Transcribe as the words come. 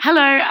Hello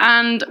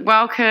and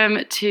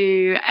welcome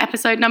to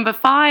episode number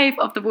 5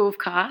 of the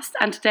Wolfcast.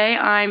 And today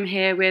I'm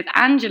here with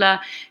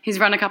Angela, who's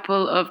run a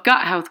couple of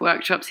gut health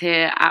workshops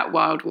here at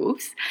Wild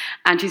Wolves,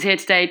 and she's here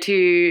today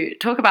to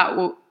talk about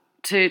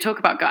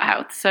gut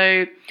health.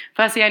 So,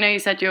 firstly, I know you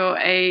said you're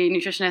a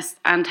nutritionist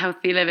and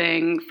healthy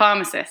living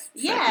pharmacist.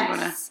 So yes, if you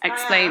want to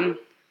explain.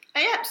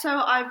 So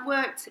I've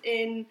worked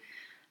in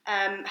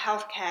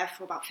healthcare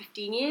for about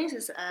 15 years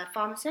as a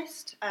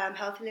pharmacist,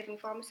 healthy living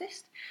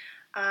pharmacist.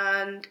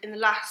 And in the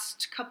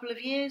last couple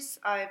of years,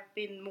 I've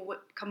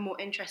become more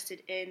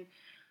interested in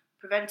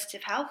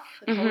preventative health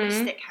and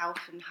holistic health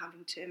and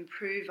having to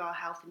improve our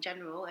health in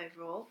general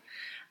overall.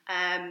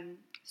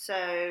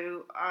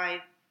 So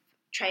I've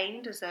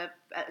trained as a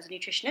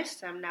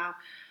nutritionist. I'm now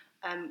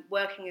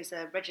working as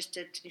a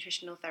registered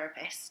nutritional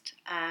therapist.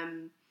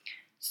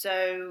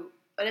 So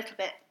a little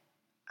bit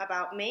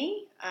about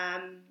me.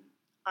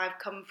 I've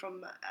come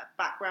from a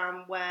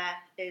background where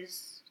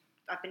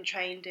I've been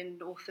trained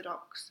in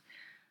orthodox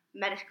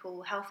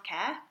medical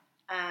healthcare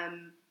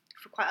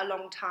for quite a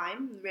long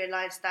time, and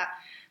realised that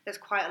there's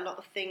quite a lot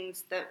of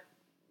things that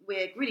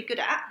we're really good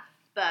at,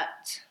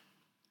 but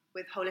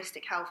with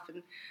holistic health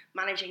and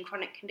managing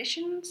chronic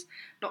conditions,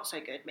 not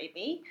so good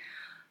maybe.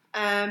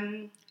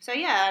 I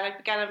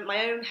began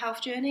my own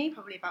health journey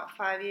probably about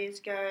 5 years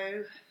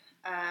ago,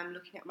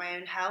 looking at my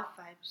own health.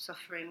 I was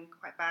suffering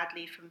quite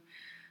badly from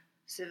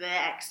severe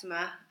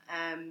eczema,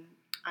 and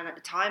at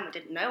the time I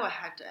didn't know I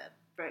had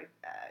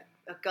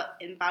a gut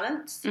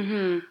imbalance,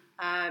 and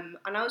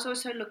I was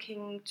also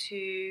looking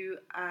to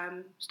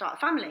start a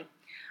family,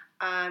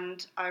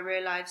 and I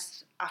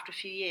realised after a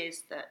few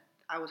years that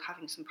I was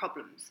having some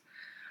problems.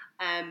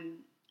 I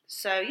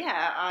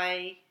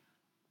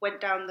went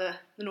down the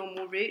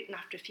normal route, and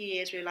after a few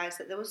years realised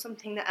that there was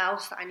something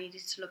else that I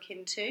needed to look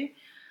into.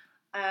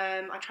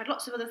 I tried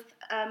lots of other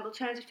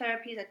alternative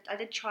therapies. I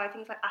did try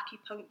things like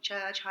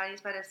acupuncture,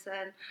 Chinese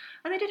medicine,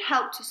 and they did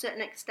help to a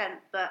certain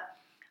extent, but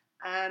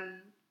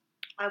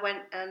I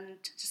went and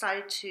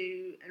decided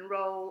to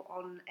enrol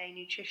on a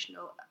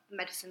nutritional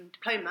medicine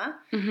diploma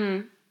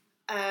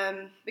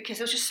because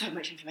there was just so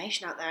much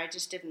information out there. I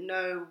just didn't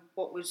know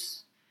what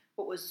was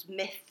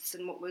myths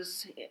and what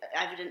was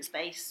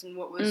evidence-based and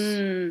what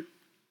was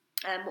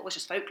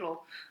just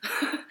folklore.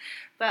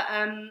 But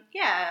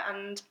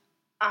and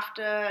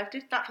after I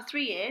did that for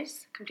 3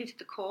 years, completed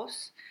the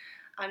course,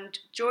 and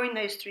during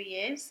those 3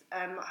 years,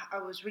 I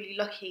was really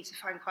lucky to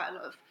find quite a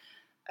lot of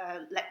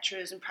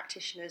lecturers and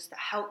practitioners that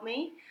helped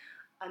me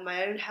on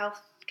my own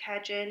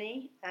healthcare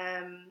journey.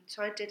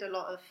 So I did a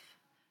lot of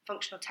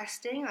functional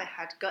testing. I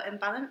had gut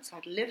imbalance, I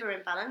had liver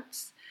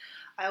imbalance.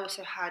 I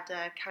also had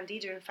a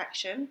candida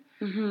infection,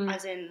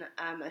 as in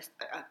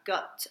a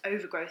gut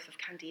overgrowth of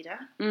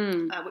candida,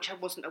 which I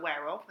wasn't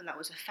aware of, and that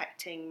was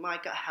affecting my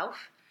gut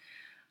health.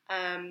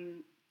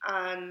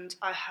 And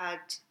I had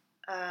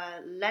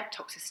lead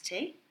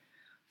toxicity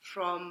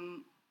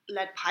from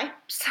lead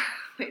pipes,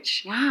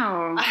 which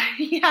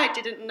I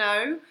didn't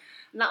know,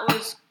 and that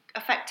was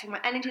affecting my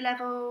energy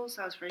levels.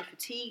 I was very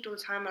fatigued all the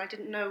time, and I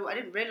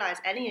didn't realise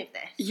any of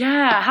this.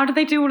 Yeah, how did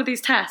they do all of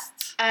these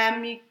tests? I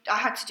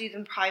had to do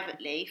them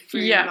privately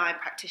through my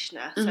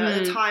practitioner. So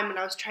at the time when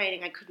I was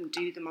training, I couldn't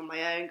do them on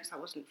my own because I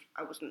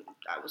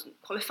wasn't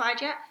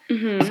qualified yet.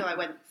 So I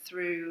went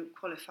through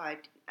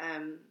qualified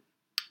and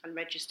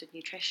registered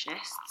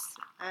nutritionists,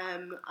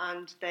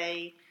 and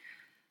they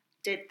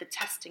did the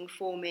testing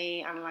for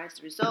me, analysed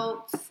the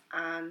results,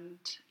 and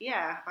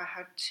I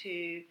had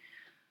to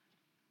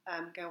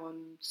go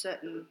on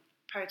certain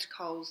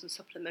protocols and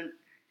supplement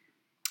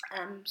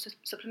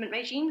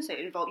regimes. So it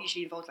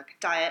usually involves like a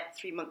diet,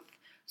 3-month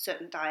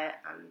certain diet,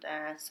 and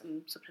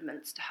some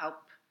supplements to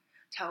help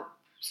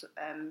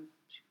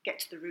get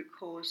to the root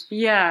cause.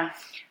 Yeah.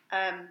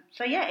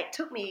 It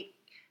took me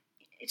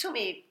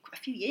a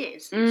few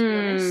years, to be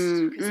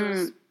honest, because there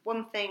was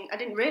one thing I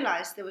didn't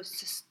realise there was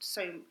just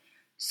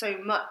so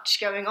much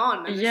going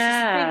on. And this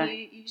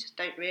thing you just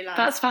don't realise.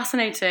 That's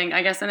fascinating,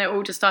 I guess, and it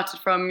all just started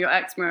from your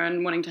eczema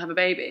and wanting to have a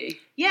baby.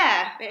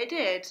 Yeah, it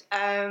did.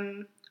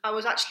 I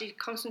was actually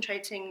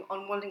concentrating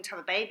on wanting to have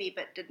a baby,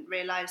 but didn't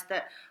realise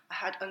that I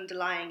had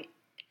underlying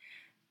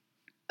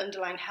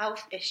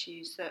health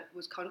issues that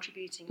was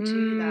contributing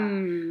to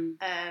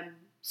that.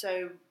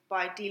 So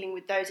by dealing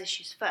with those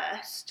issues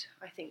first,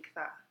 I think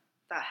that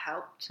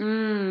helped.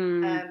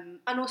 And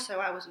also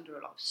I was under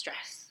a lot of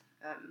stress.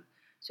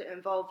 So it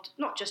involved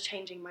not just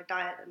changing my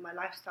diet and my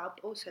lifestyle,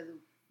 but also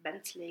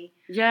mentally.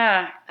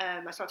 Yeah.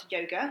 I started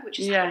yoga, which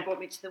is how brought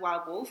me to the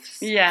Wild Wolves.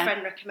 Yeah. A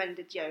friend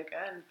recommended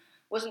yoga and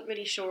wasn't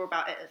really sure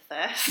about it at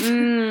first.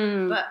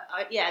 But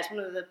it's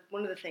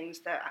one of the things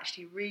that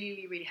actually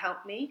really, really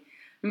helped me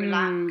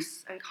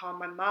relax and calm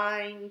my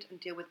mind and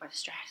deal with my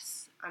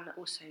stress, and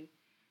also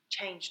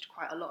changed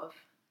quite a lot of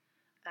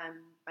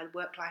my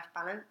work-life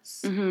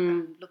balance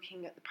and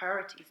looking at the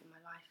priorities in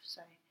my life.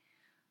 So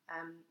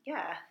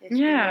it's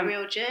been a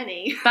real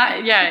journey.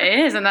 It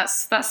is, and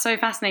that's so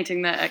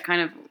fascinating that it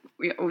kind of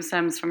all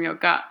stems from your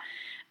gut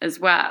as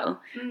well.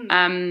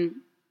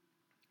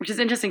 Which is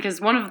interesting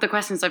because one of the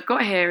questions I've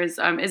got here is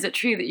it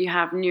true that you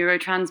have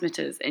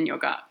neurotransmitters in your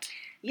gut?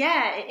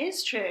 Yeah, it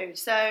is true.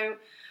 So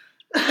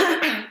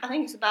I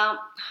think it's about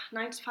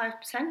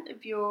 95%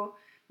 of your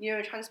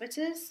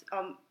neurotransmitters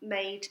are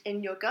made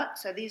in your gut.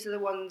 So these are the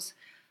ones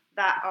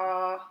that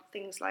are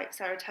things like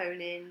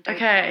serotonin,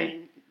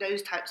 dopamine,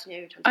 those types of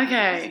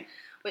neurotransmitters,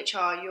 which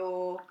are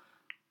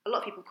a lot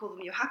of people call them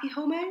your happy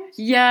hormones.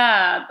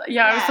 Yeah.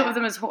 I always thought of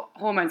them as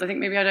hormones. I think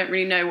maybe I don't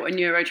really know what a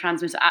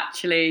neurotransmitter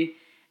actually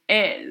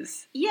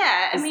is.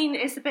 Yeah, I mean,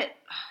 it's a bit,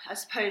 I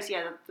suppose,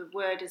 the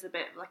word is a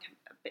bit like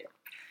a bit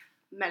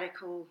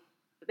medical,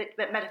 a bit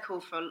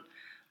medical for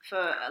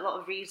a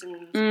lot of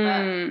reasons.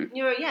 But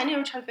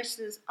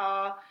neurotransmitters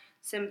are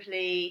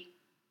simply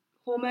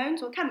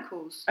hormones or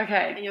chemicals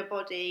in your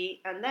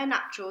body, and they're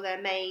natural.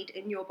 They're made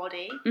in your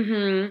body,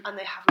 and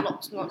they have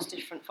lots and lots of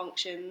different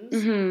functions.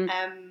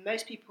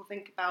 Most people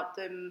think about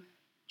them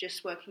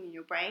just working in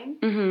your brain,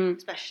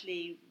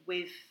 especially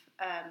with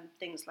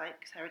things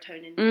like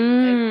serotonin and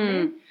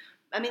dopamine.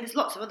 I mean, there's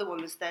lots of other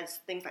ones. There's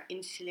things like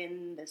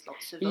insulin. There's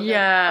lots of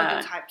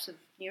other types of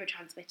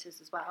neurotransmitters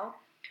as well.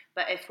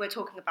 But if we're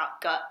talking about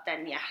gut,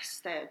 then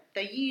yes,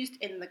 they're used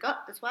in the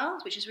gut as well,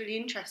 which is really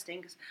interesting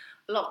because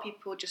a lot of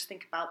people just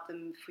think about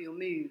them for your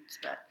moods,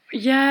 but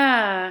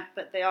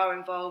they are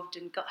involved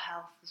in gut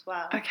health as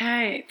well.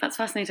 Okay, that's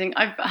fascinating.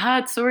 I've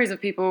heard stories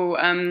of people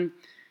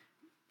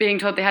being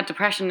told they had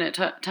depression. It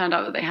turned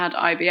out that they had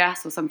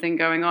IBS or something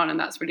going on, and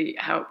that's really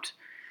helped.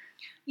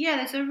 Yeah,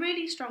 there's a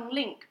really strong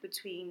link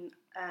between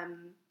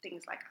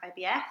things like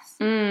IBS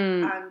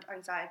and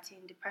anxiety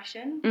and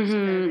depression. So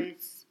there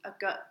is a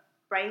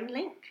gut-brain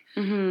link,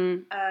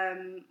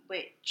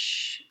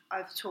 which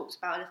I've talked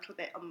about a little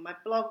bit on my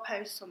blog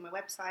posts on my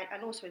website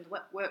and also in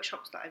the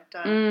workshops that I've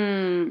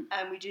done.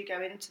 And we do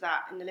go into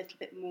that in a little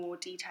bit more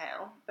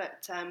detail.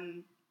 But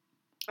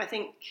I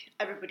think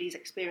everybody's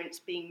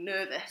experienced being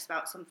nervous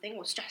about something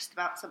or stressed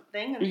about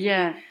something. And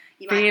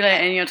you feel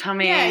it in your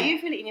tummy. Yeah, you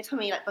feel it in your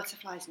tummy, like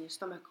butterflies in your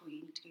stomach, or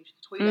you need to go to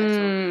the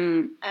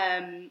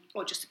toilet,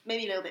 or just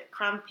maybe a little bit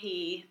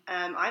crampy.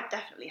 I've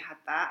definitely had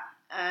that.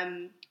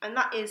 And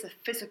that is a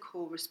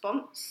physical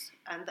response,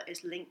 and that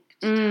is linked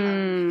to how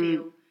you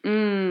feel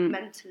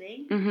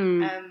mentally.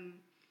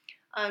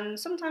 And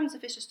sometimes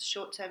if it's just a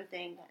short-term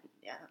thing,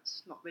 then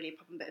that's not really a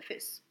problem. But if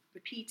it's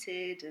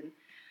repeated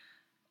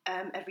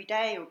and every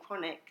day or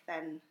chronic,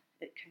 then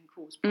it can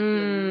cause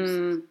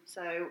problems.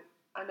 So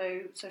I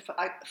know. So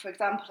for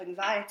example,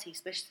 anxiety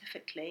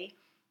specifically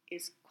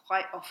is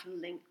quite often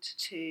linked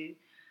to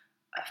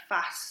a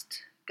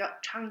fast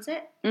gut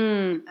transit.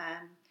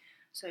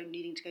 So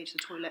needing to go to the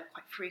toilet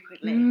quite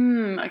frequently.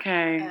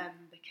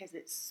 Because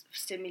it's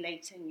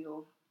stimulating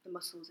the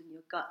muscles in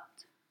your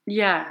gut.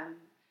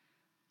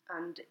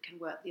 And it can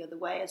work the other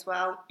way as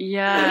well.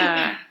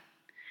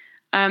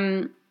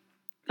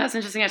 That's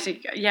interesting,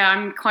 actually. Yeah,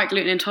 I'm quite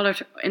gluten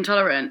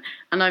intolerant,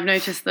 and I've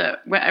noticed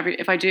that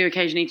if I do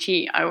occasionally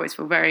cheat, I always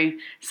feel very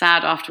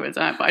sad afterwards.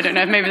 But I don't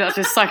know if maybe that's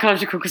just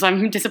psychological because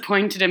I'm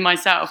disappointed in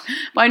myself.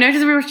 But I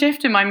notice a real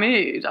shift in my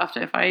mood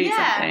after if I eat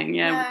something.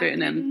 With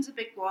gluten in. Gluten's a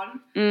big one.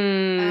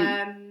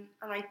 And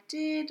I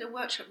did a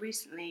workshop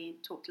recently,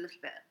 talked a little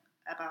bit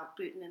about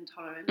gluten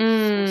intolerance,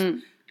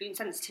 or gluten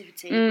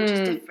sensitivity, which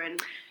is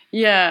different.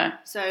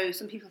 So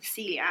some people with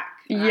celiac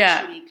are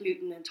actually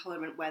gluten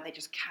intolerant, where they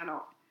just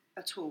cannot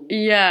at all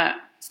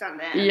stand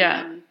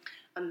there,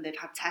 and they've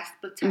had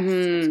blood tests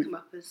that's come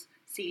up as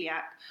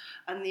celiac,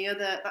 and the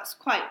other, that's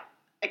quite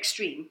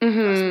extreme.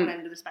 That's one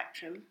end of the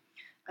spectrum,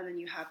 and then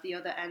you have the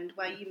other end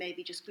where you may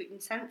be just gluten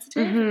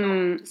sensitive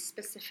and not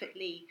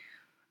specifically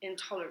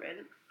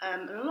intolerant,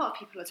 and a lot of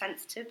people are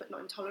sensitive but not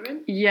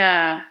intolerant,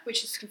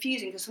 which is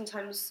confusing because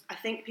sometimes I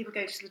think people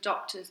go to the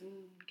doctors and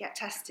get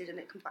tested and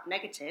it comes back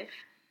negative,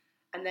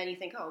 and then you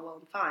think, oh well,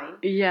 I'm fine,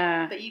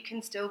 but you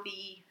can still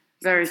be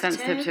very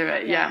sensitive to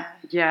it.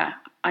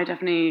 I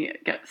definitely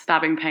get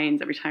stabbing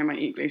pains every time I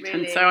eat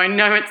gluten, so I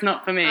know it's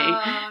not for me.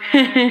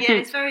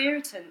 It's very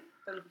irritant,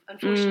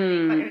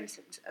 unfortunately, quite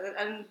irritant,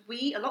 and we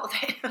eat a lot of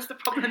it. That's the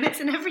problem. It's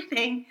in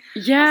everything.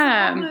 That's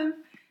the problem.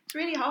 It's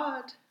really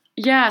hard.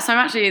 So I'm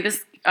actually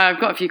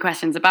I've got a few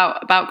questions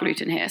about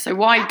gluten here. So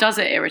why does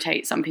it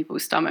irritate some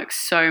people's stomachs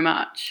so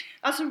much?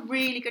 That's a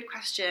really good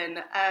question.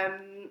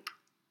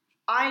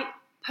 I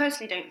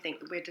personally don't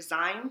think that we're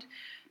designed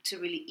to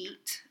really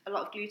eat a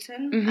lot of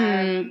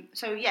gluten.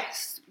 So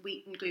yes,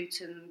 wheat and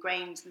gluten,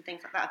 grains and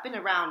things like that have been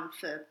around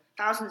for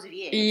thousands of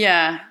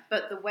years.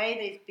 But the way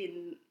they've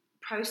been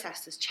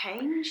processed has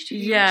changed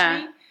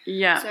hugely.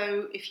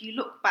 So if you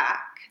look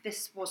back,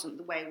 this wasn't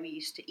the way we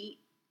used to eat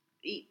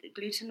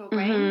gluten or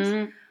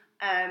grains.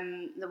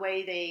 The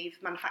way they've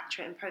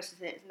manufactured it and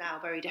processed it is now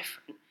very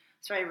different.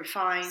 It's very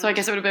refined. So I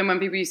guess it would have been when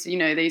people used to,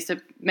 they used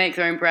to make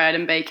their own bread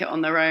and bake it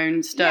on their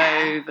own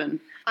stove. And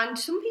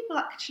some people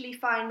actually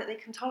find that they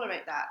can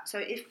tolerate that.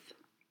 So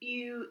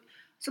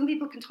some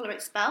people can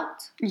tolerate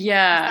spelt.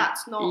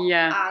 That's not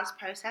as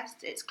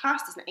processed. It's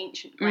classed as an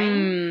ancient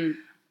grain.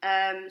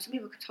 Some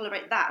people can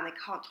tolerate that and they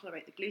can't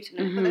tolerate the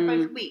gluten. But they're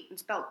both wheat, and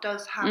spelt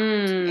does have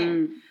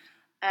gluten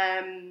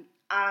in.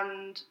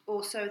 and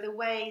also the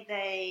way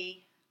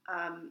they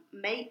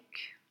make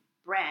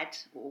bread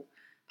or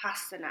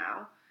pasta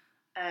now,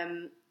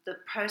 the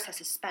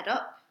process is sped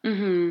up.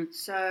 Mm-hmm.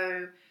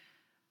 So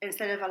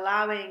instead of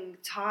allowing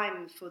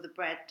time for the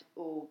bread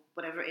or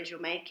whatever it is you're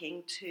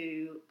making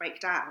to break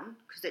down,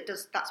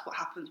 because that's what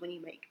happens when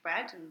you make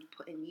bread and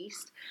put in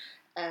yeast.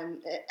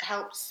 It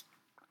helps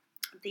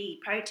the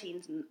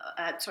proteins and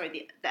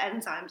the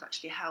enzymes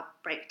actually help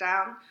break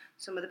down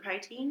some of the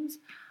proteins.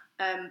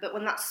 But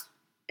when that's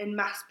in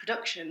mass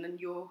production and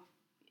you're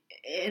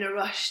in a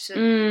rush to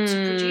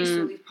produce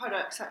all these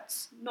products,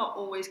 that's not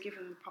always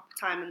given the proper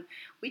time, and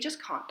we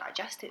just can't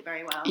digest it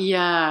very well.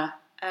 Yeah.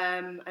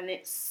 And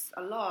it's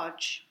a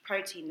large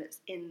protein that's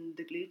in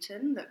the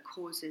gluten that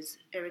causes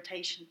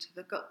irritation to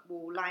the gut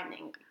wall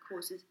lining. It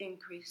causes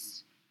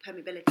increased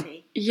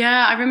permeability.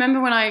 Yeah, I remember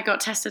when I got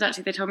tested,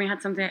 actually, they told me I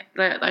had something,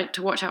 like,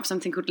 to watch out for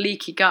something called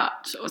leaky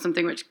gut or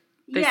something, which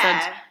they said...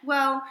 Yeah,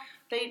 well,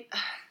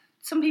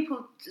 some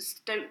people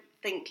just don't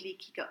think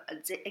leaky gut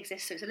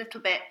exists, so it's a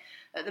little bit,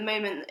 at the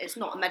moment, it's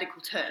not a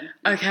medical term.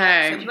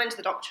 Okay. So if you went to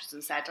the doctors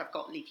and said, I've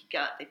got leaky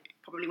gut, they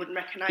probably wouldn't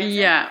recognise it.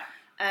 Yeah.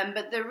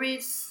 But there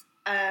is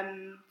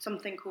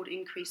something called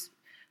increased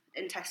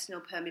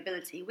intestinal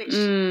permeability, which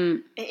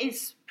it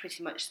is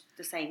pretty much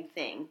the same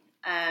thing.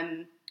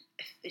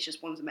 It's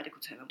just one's a medical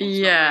term and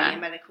one's not really a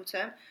medical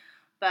term.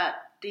 But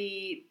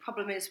the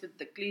problem is with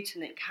the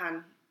gluten, it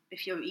can,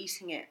 if you're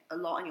eating it a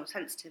lot and you're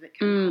sensitive, it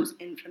can cause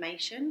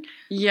inflammation.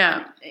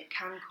 Yeah. It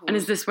can cause... And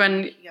is this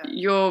when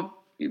your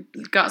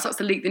gut starts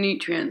to leak the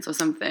nutrients or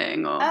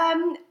something? Or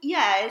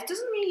yeah, it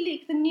doesn't really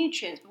leak the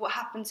nutrients, but what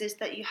happens is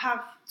that you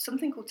have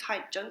something called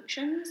tight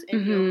junctions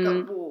in your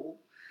gut wall.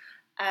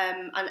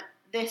 And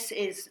this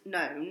is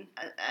known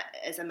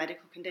as a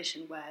medical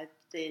condition where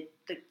the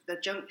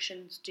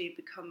junctions do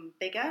become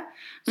bigger.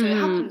 So it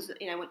happens,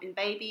 in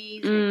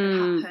babies. It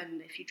can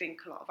happen if you drink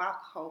a lot of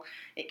alcohol.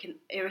 It can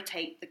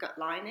irritate the gut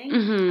lining,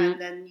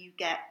 and then you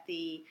get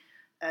the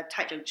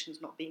tight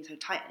junctions not being so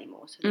tight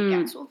anymore. So they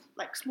get sort of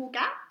like small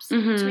gaps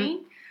in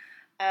between.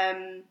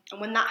 And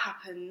when that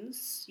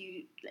happens,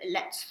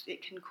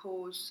 it can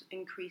cause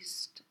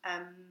increased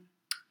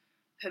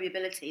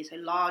permeability. So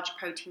large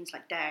proteins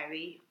like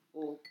dairy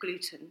or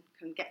gluten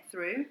can get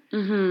through,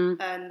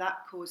 and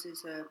that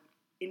causes a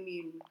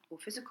immune or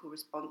physical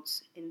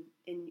response in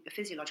a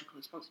physiological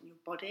response in your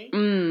body,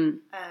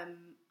 and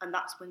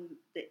that's when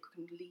it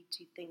can lead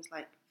to things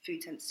like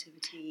food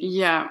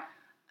sensitivity,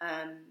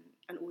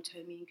 and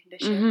autoimmune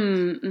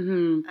conditions.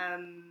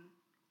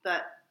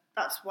 But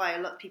that's why a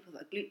lot of people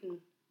that are gluten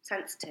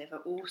sensitive are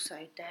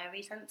also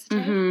dairy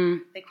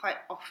sensitive. They quite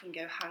often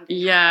go hand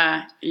in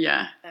hand.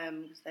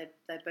 Because they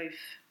both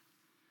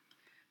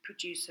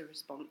produce a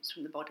response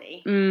from the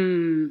body. But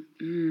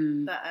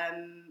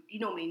you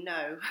normally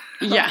know.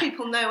 A lot of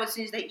people know as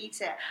soon as they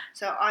eat it.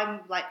 So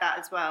I'm like that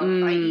as well.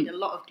 If I eat a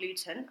lot of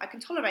gluten, I can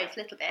tolerate a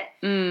little bit.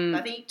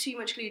 But if I eat too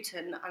much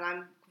gluten, and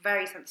I'm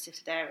very sensitive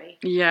to dairy.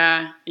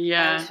 And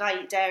if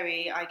I eat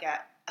dairy, I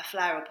get a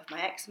flare-up of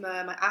my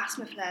eczema, my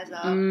asthma flares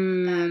up.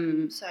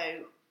 So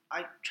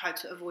I try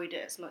to avoid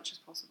it as much as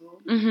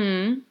possible.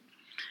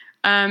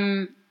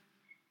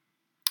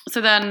 So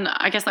then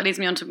I guess that leads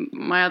me on to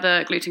my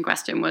other gluten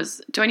question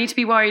was, do I need to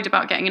be worried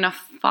about getting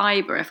enough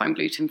fibre if I'm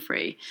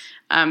gluten-free?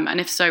 And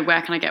if so,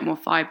 where can I get more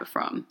fibre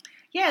from?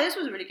 Yeah, this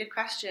was a really good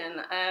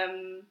question.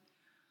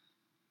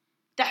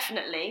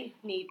 Definitely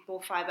need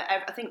more fibre.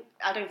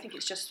 I don't think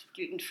it's just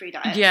gluten-free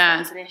diets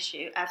that is an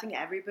issue. I think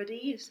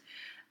everybody is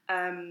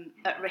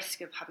at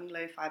risk of having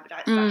low fibre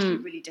diets. It's actually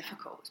really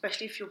difficult,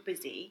 especially if you're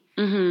busy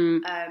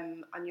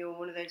and you're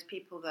one of those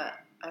people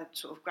that are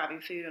sort of grabbing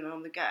food and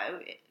on the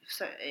go.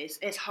 So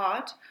it's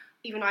hard.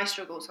 Even I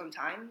struggle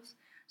sometimes.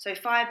 So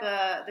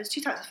fibre, there's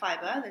two types of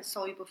fibre. There's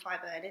soluble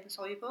fibre and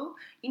insoluble.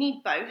 You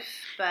need both,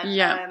 but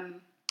your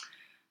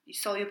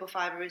soluble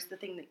fibre is the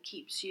thing that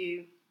keeps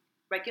you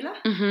regular,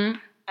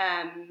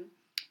 and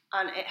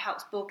it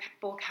helps bulk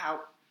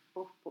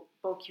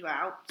you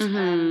out.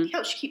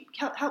 Helps keep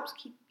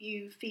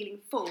you feeling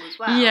full as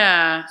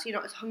well. So you're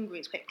not as hungry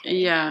as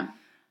quickly.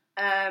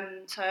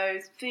 So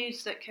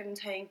foods that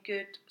contain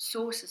good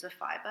sources of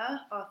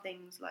fibre are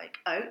things like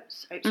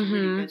oats. Oats are a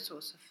really good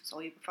source of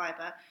soluble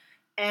fibre.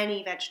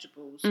 Any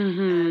vegetables,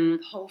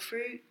 whole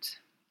fruit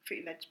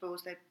and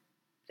vegetables, they've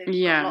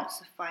got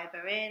lots of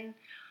fibre in.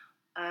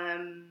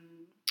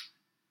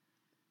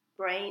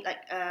 Grain,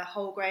 like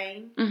whole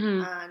grain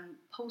and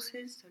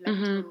pulses, so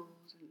lentils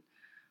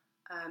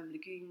and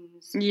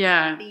legumes,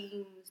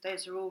 beans.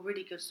 Those are all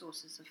really good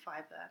sources of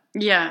fibre.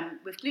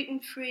 With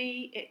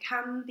gluten-free, it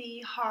can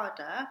be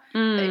harder,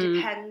 but it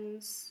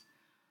depends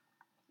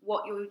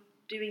what you're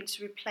doing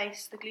to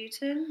replace the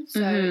gluten.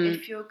 So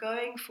if you're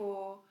going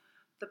for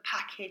the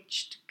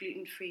packaged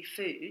gluten-free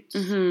foods,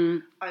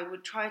 I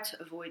would try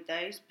to avoid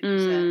those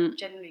because they've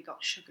generally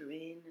got sugar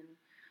in and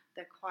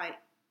they're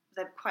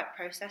quite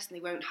processed and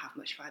they won't have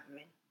much fibre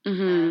in.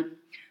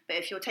 But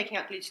if you're taking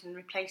out gluten and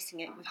replacing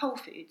it with whole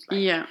foods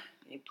like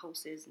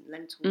pulses and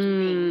lentils and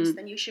beans,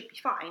 then you should be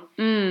fine.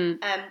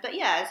 But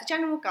as a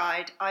general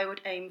guide, I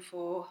would aim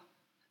for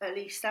at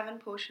least 7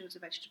 portions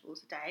of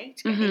vegetables a day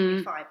to get in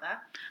your fibre.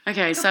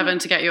 Okay, 7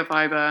 to get your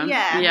fibre.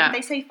 Yeah, I mean,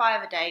 they say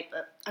 5 a day,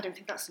 but I don't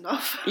think that's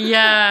enough.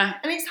 Yeah.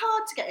 And it's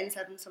hard to get in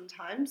 7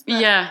 sometimes.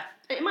 But yeah.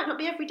 It might not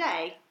be every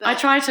day. But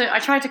I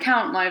try to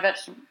count my veg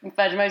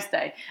most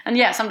day, and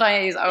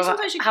sometimes I'll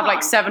have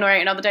like 7 or 8,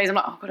 and other days I'm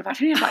like, oh god, I've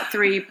actually had like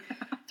three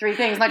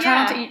things, and I try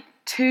not to eat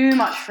too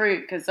much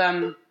fruit because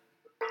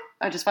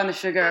I just find the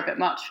sugar a bit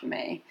much for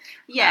me.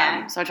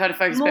 Yeah. So I try to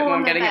focus a bit more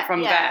on getting it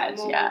from veg.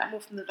 More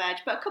from the veg,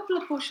 but a couple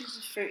of portions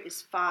of fruit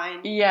is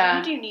fine. Yeah.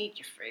 And you do need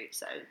your fruit,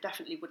 so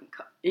definitely wouldn't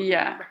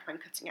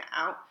recommend cutting it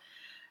out.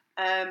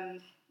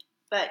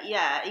 But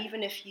yeah,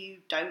 even if you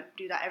don't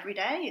do that every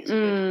day,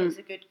 it's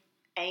a good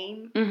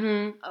aim.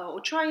 Mm-hmm.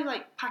 Or try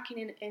like packing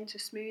it into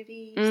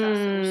smoothies, that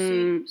sort of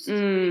soups is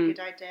a really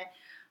good idea.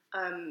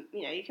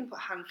 You can put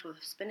a handful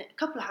of spinach, a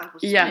couple of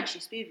handfuls of spinach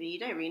in your smoothie. You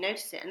don't really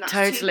notice it, and that's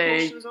 2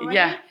 portions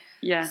already.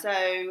 Yeah.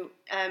 So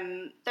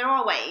there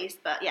are ways,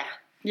 but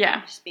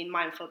just being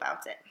mindful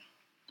about it.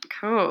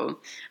 Cool.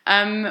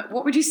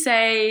 What would you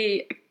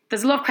say?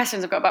 There's a lot of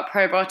questions I've got about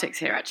probiotics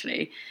here,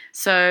 actually.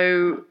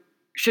 So,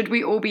 should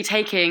we all be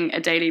taking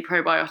a daily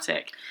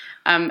probiotic,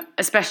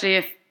 especially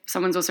if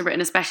someone's also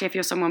written, especially if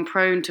you're someone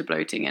prone to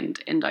bloating and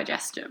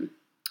indigestion?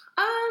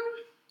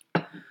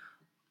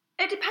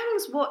 It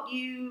depends what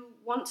you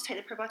want to take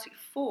the probiotic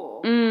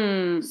for.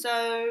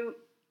 So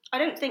I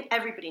don't think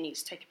everybody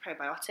needs to take a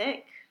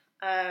probiotic.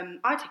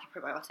 I take a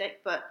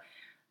probiotic, but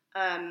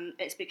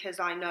it's because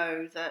I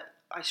know that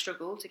I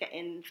struggle to get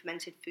in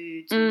fermented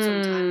foods, and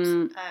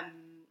sometimes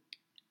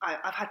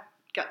I've had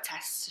gut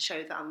tests to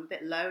show that I'm a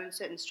bit low in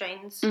certain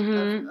strains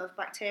of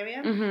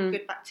bacteria,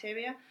 good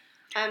bacteria.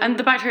 And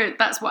the bacteria,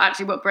 that's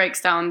what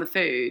breaks down the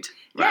food,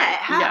 right? Yeah, it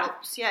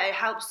helps. Yeah, it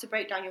helps to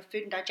break down your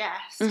food and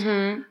digest.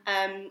 And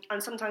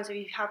sometimes if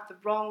you have the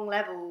wrong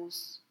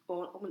levels,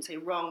 or I wouldn't say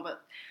wrong,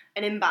 but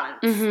an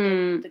imbalance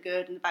in the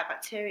good and the bad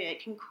bacteria,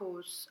 it can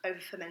cause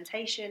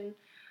over-fermentation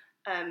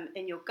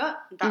in your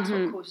gut. And that's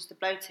what causes the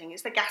bloating.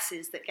 It's the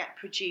gases that get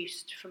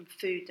produced from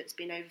food that's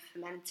been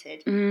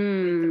over-fermented with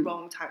the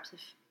wrong types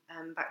of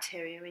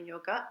bacteria in your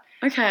gut.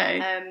 Okay.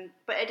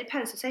 But it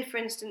depends. So say, for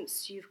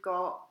instance, you've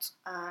got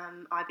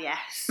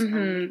IBS and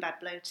really bad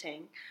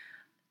bloating.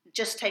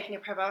 Just taking a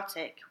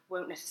probiotic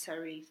won't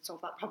necessarily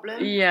solve that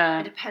problem. Yeah.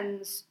 It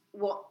depends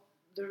what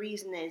the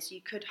reason is.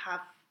 You could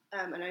have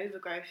an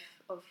overgrowth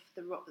of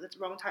the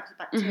wrong types of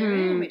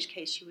bacteria, in which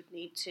case you would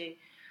need to,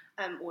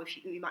 or if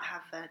you might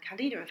have a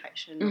candida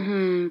infection,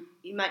 or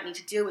you might need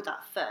to deal with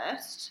that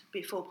first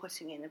before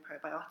putting in a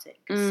probiotic.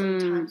 Because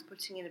sometimes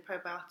putting in a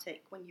probiotic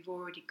when you've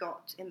already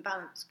got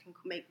imbalance can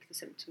make the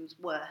symptoms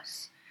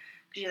worse.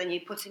 Because then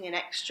you're putting an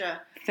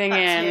extra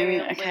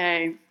bacteria with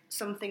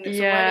something that's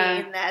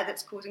already in there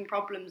that's causing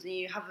problems, and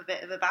you have a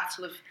bit of a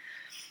battle of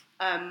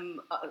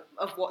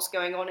what's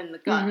going on in the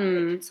gut, and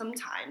it can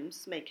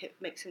sometimes make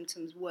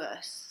symptoms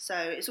worse. So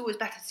it's always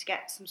better to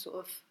get some sort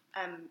of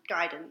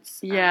guidance.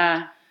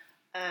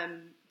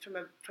 From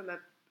a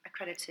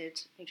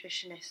accredited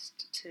nutritionist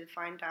to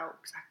find out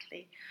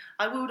exactly.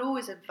 I would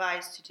always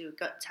advise to do a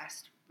gut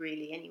test,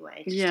 really,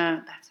 anyway, just to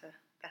get a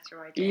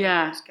better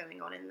idea of what's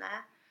going on in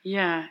there.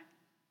 Yeah.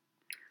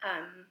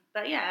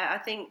 But I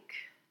think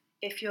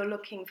if you're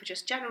looking for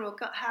just general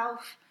gut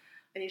health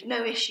and you've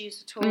no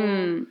issues at all,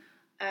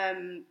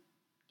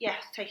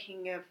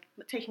 taking a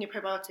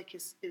probiotic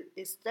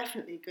is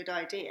definitely a good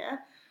idea.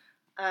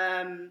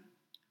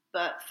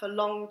 But for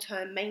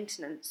long-term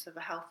maintenance of a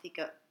healthy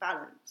gut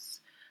balance,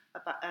 a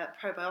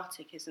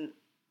probiotic isn't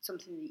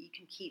something that you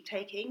can keep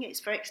taking. It's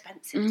very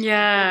expensive to take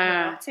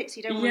probiotics.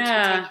 You don't want to be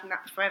taking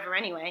that forever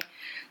anyway.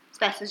 It's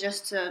better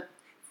just to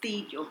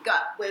feed your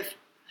gut with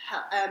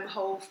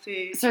whole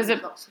foods. So is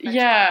it or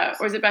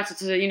is it better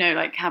to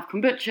have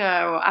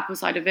kombucha or apple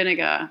cider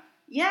vinegar?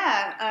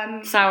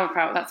 Yeah.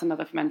 Sauerkraut, that's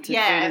another fermented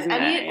food, isn't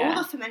it? All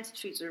the fermented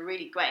foods are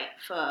really great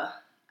for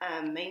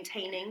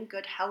maintaining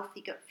good, healthy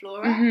gut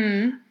flora.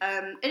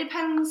 It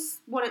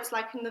depends what it's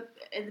like in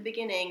the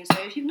beginning. So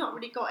if you've not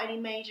really got any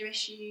major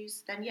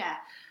issues, then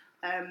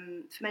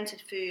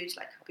fermented foods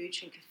like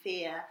kombucha and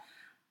kefir,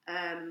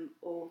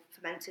 or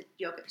fermented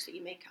yogurts that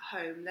you make at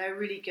home, they're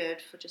really good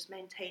for just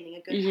maintaining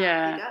a good,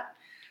 healthy gut.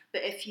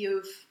 But if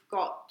you've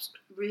got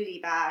really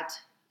bad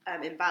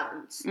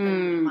imbalance, then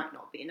it might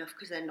not be enough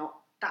because they're not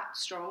that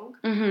strong.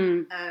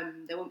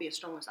 They won't be as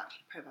strong as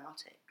actually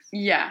probiotics.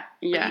 But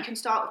you can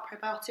start with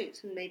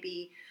probiotics, and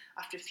maybe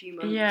after a few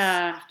months,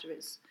 after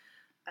it's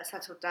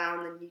settled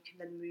down, then you can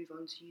then move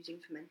on to using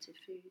fermented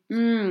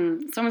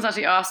foods. Someone's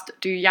actually asked,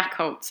 do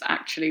Yakults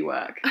actually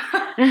work?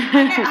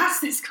 I get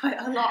asked this quite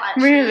a lot,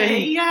 actually.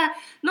 Really? Yeah,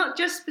 not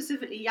just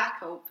specifically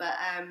Yakult, but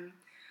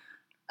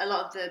a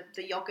lot of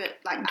the yogurt,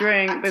 like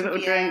the little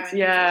drinks,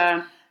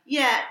 To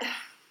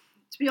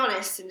be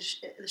honest,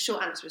 the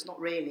short answer is not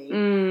really.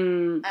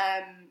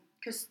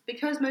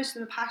 Because most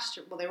of them are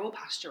they're all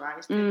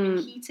pasteurised. They've been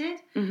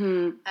heated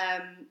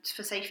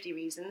for safety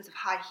reasons of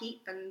high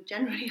heat, and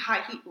generally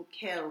high heat will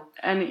kill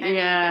any good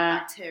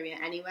bacteria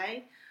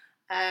anyway.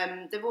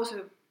 They've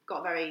also got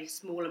a very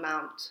small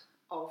amount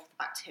of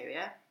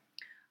bacteria.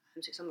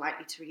 so it's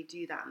unlikely to really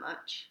do that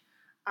much.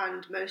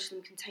 And most of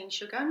them contain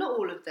sugar. Not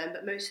all of them,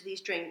 but most of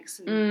these drinks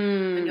and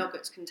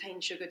yogurts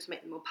contain sugar to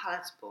make them more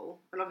palatable.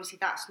 And obviously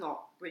that's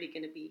not really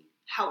going to be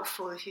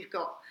helpful if you've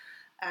got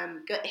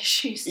gut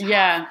issues.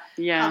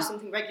 Have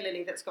something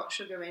regularly that's got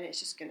sugar in. It's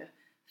just going to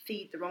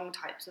feed the wrong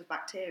types of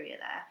bacteria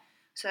there.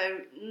 So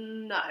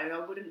no,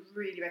 I wouldn't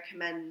really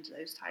recommend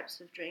those types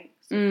of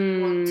drinks. If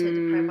you wanted a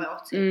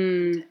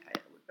probiotic, I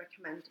would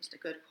recommend just a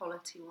good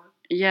quality one.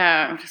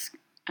 Yeah,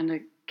 and a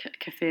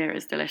kefir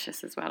is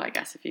delicious as well, I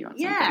guess, if you want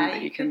something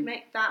that you could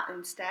make that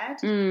instead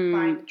of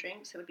buying the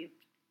drinks. It would be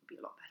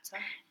a lot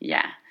better.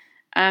 Yeah.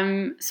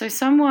 So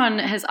someone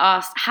has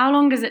asked, how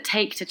long does it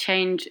take to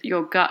change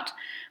your gut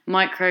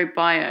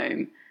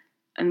microbiome?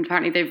 And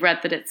apparently they've read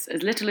that it's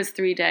as little as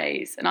 3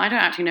 days. And I don't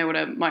actually know what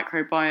a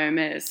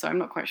microbiome is, so I'm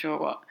not quite sure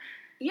what.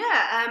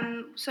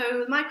 Yeah, so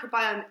the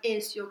microbiome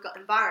is your gut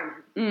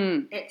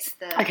environment. It's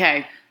the...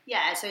 Okay.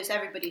 Yeah, so it's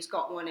everybody's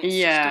got one. It's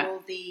just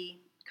all the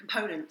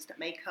components that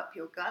make up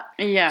your gut.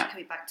 Yeah. So it could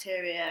be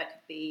bacteria, it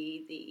could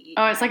be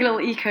the... Oh, it's like a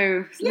little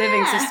eco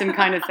living system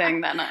kind of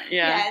thing then.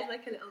 Yeah, it's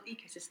like a little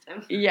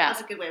ecosystem. Yeah.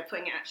 That's a good way of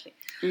putting it, actually.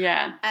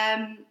 Yeah.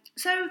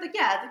 So, the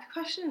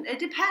question, it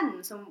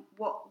depends on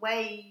what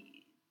way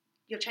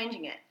you're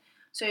changing it.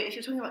 So if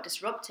you're talking about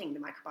disrupting the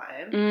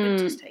microbiome, it could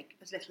just take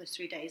as little as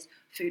 3 days.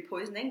 Food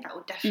poisoning, that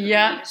would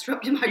definitely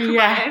disrupt your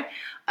microbiome.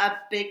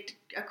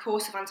 A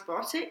course of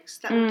antibiotics,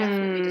 that would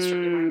definitely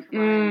disrupt your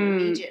microbiome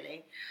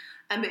immediately.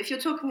 But if you're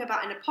talking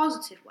about in a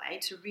positive way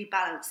to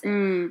rebalance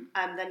it,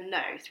 then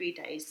no, 3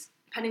 days.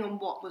 Depending on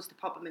what was the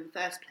problem in the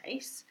first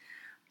place,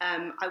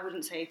 I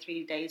wouldn't say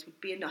 3 days would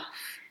be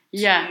enough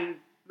to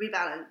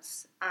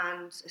rebalance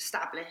and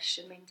establish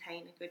and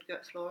maintain a good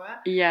gut flora.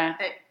 Yeah.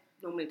 It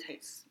normally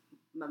takes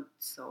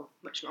months or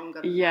much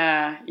longer.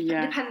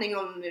 Depending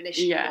on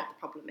initially what the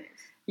problem is.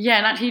 Yeah,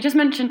 and actually you just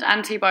mentioned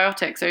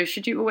antibiotics. So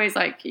should you always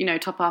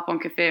top up on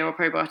kefir or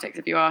probiotics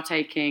if you are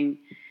taking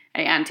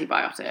an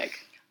antibiotic?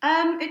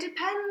 It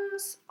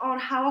depends on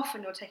how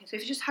often you're taking. So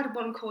if you just had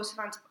one course of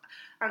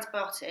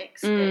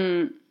antibiotics,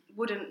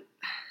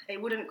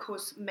 it wouldn't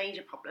cause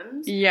major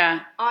problems.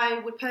 Yeah. I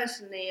would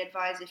personally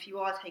advise if you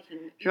are taking...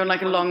 If you're on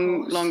like a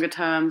longer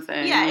term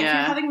thing. Yeah, if you're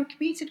having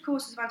repeated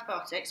courses of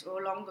antibiotics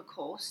or a longer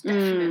course,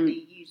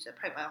 definitely use a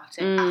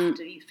probiotic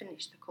after you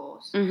finish the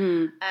course.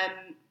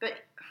 But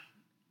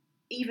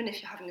even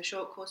if you're having a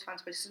short course of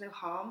antibiotics, there's no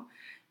harm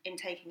in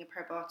taking a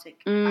probiotic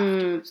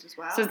afterwards as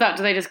well. So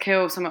do they just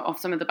kill some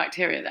of the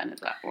bacteria then?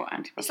 Is that what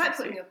antibiotics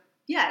do?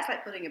 It's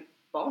like putting a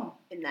bomb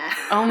in there.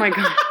 Oh my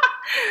god.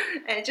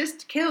 It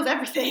just kills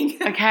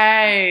everything.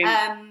 Okay.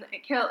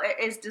 It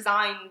is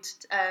designed,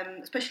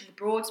 especially the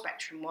broad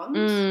spectrum ones,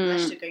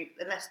 unless it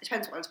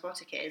depends what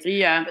antibiotic it is.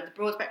 Yeah. But the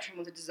broad spectrum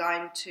ones are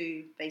designed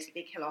to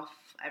basically kill off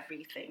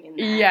everything in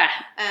there. Yeah.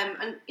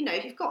 And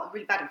if you've got a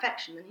really bad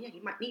infection, then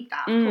you might need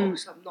that. Of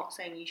course, I'm not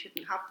saying you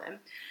shouldn't have them,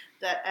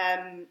 but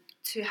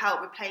to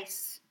help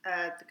replace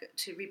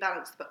to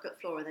rebalance the gut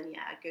flora, then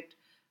a good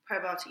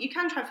probiotic. You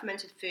can try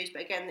fermented foods,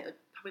 but again, it would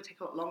probably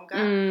take a lot longer,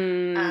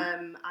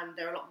 and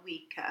they're a lot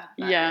weaker.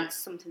 But it's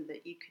something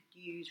that you could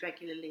use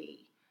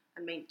regularly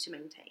and to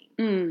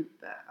maintain.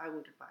 But I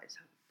would advise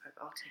a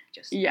probiotic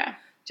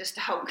just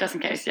to help. Just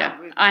in case,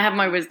 I had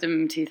my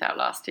wisdom teeth out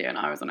last year, and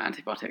I was on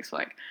antibiotics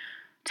for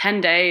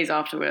 10 days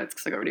afterwards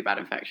because I got a really bad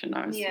infection.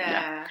 I was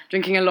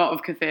drinking a lot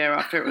of kefir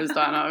after it was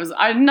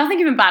done. Nothing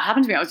even bad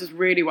happened to me. I was just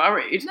really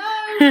worried. No,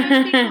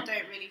 most people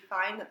don't really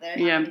find that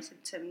they have any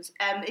symptoms.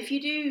 If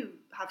you do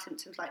have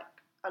symptoms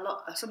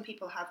some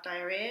people have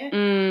diarrhea.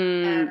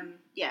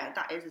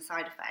 That is a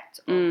side effect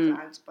of the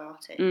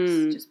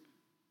antibiotics. Just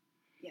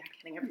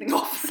killing everything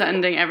off,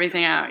 sending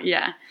everything out.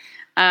 Yeah.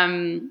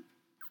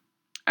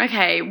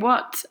 Okay.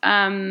 What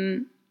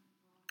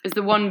is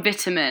the one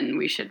vitamin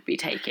we should be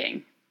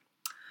taking?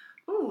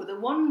 Oh, the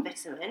one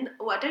vitamin.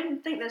 Oh, I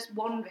don't think there's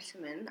one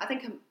vitamin. I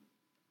think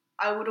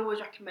I would always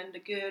recommend a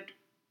good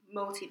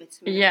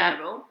multivitamin in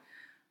general.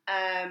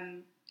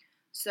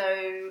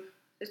 So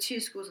the two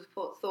schools of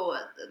thought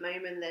at the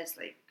moment. There's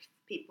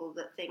people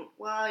that think,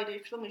 well,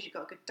 as long as you've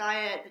got a good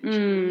diet, then you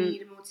shouldn't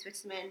need a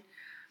multivitamin.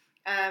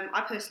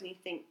 I personally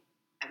think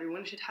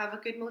everyone should have a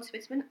good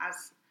multivitamin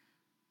as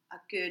a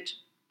good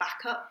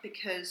backup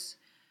because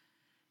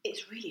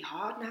it's really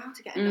hard now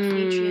to get enough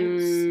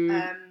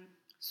nutrients.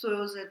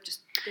 Soils are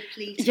just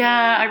depleted.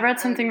 Yeah, I read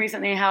something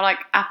recently how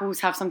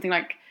apples have something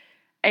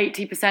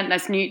 80%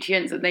 less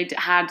nutrients than they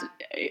had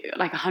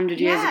 100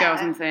 years ago or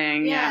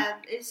something. Yeah,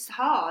 it's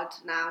hard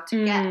now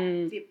to get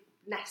the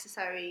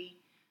necessary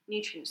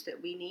nutrients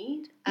that we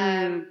need.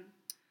 And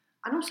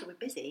also we're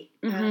busy.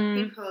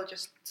 People are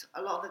just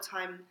a lot of the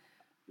time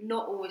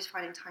not always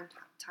finding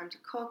time to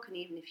cook, and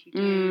even if you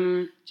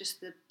do,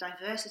 just the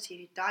diversity of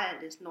your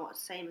diet is not the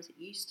same as it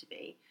used to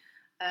be.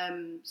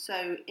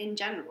 So in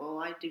general,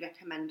 I do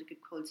recommend a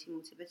good quality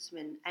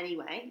multivitamin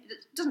anyway. You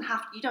don't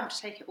have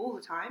to take it all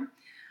the time.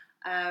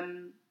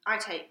 I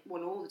take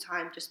one all the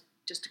time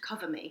just to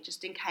cover me,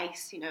 just in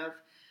case, of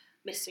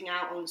missing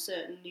out on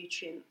certain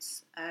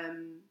nutrients.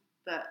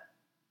 But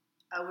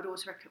I would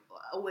also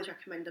always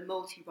recommend a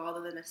multi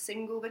rather than a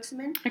single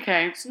vitamin.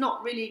 Okay. It's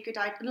not really a good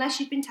idea unless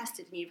you've been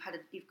tested and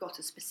you've got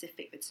a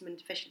specific vitamin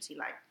deficiency,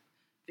 like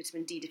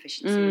vitamin D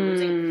deficiency or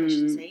zinc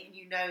deficiency, and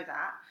you know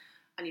that,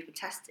 and you've been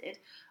tested.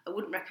 I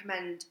wouldn't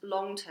recommend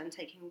long term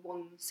taking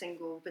one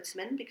single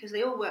vitamin because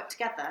they all work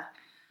together.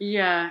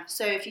 Yeah.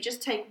 So if you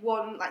just take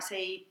one, like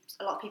say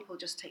a lot of people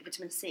just take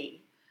vitamin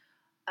C.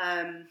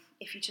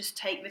 If you just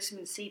take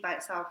vitamin C by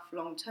itself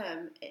long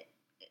term,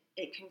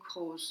 it can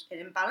cause an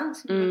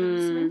imbalance in your other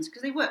vitamins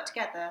because they work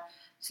together.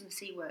 Vitamin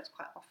C works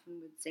quite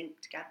often with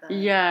zinc together.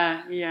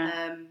 Yeah.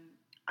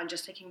 And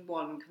just taking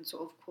one can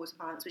sort of cause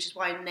imbalance, which is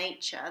why in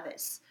nature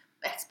it's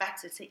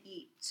better to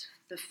eat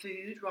the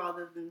food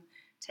rather than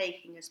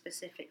taking a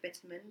specific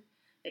vitamin.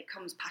 It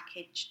comes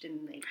packaged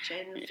in nature.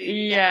 In the food,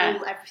 you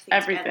get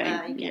everything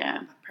together. You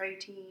get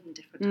protein and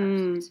different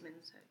types of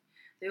vitamins. So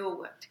they all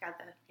work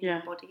together in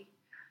your body.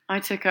 I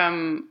took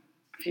a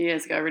few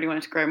years ago, I really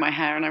wanted to grow my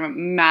hair, and I went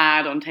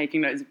mad on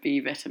taking loads of B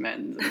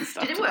vitamins and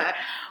stuff. Did it work?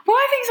 Well,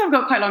 I think so. I've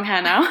got quite long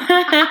hair now.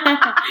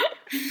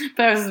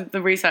 That was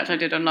the research I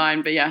did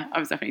online, but yeah, I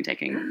was definitely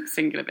taking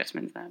singular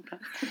vitamins there.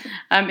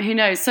 But who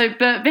knows? So,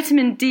 but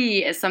vitamin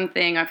D is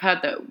something I've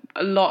heard that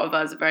a lot of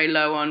us are very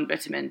low on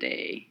vitamin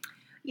D.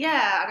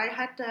 Yeah, and I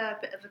had a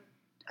bit of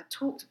I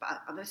talked about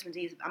vitamin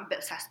D. I'm a bit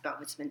obsessed about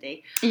vitamin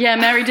D. Yeah,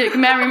 Mary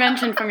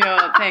mentioned from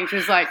your thing. She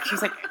was like,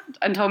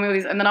 and told me all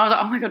these, and then I was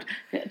like, oh my god,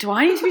 do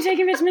I need to be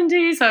taking vitamin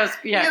D? So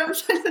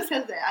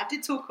I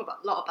did talk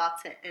a lot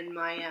about it in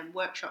my last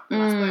workshop,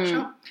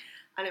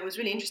 and it was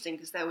really interesting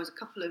because there was a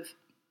couple of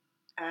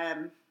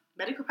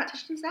medical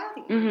practitioners there. I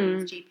think one of them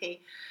was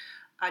GP,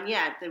 and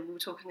they were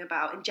talking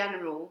about in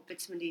general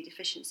vitamin D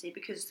deficiency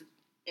because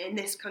in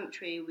this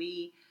country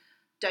we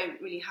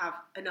don't really have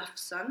enough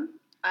sun.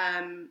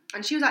 And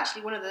she was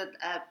actually one of the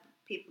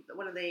people,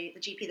 one of the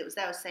GP that was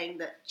there was saying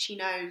that she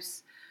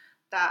knows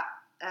that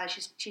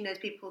she knows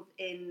people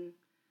in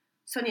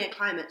sunnier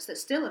climates that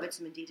still are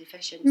vitamin D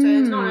deficient. So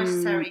it's not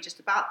necessarily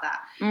just about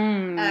that.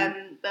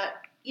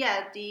 But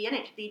yeah, the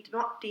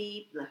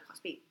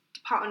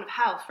Department of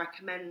Health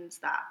recommends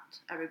that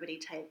everybody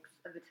takes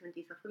a vitamin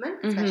D supplement,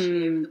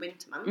 especially over the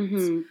winter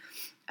months.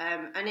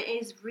 And it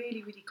is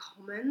really, really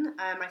common.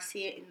 I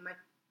see it in my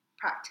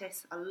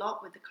practice a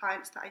lot with the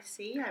clients that I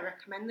see. I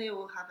recommend they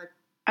all have a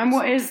And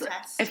what is,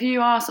 test. if you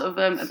are sort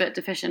of a bit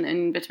deficient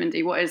in vitamin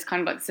D, what is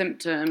kind of like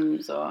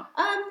symptoms or?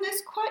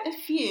 There's quite a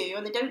few,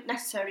 and they don't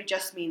necessarily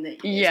just mean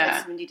that you're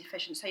vitamin D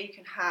deficient. So you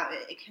can have,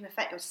 it can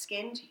affect your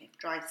skin, so you have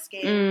dry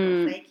skin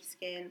or flaky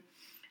skin.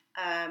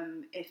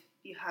 If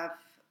you have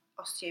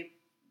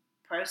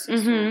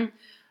osteoporosis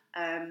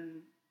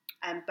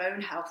and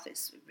bone health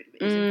is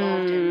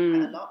involved in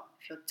quite a lot.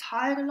 If you're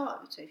tired a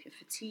lot, so if you're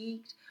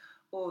fatigued,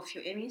 or if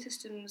your immune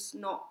system's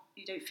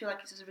you don't feel like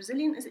it's as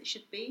resilient as it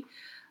should be.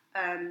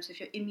 So if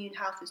your immune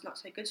health is not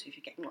so good, so if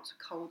you're getting lots of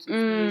colds and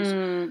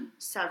flus,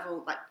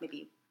 several, like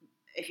maybe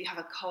if you have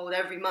a cold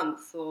every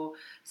month or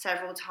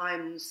several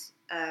times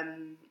a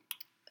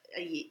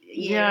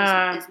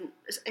year, isn't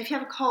if you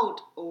have a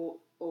cold or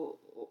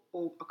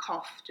a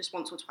cough just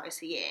once or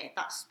twice a year,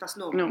 that's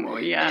normal.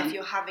 But if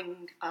you're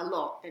having a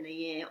lot in a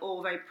year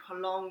or very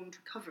prolonged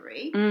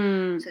recovery,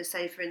 so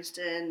say for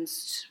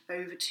instance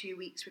over 2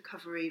 weeks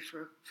recovery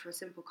for a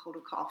simple cold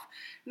or cough,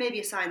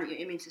 maybe a sign that your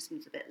immune system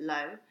is a bit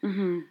low.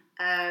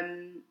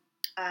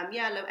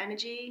 Low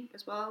energy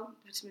as well,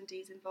 vitamin D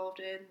is involved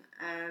in.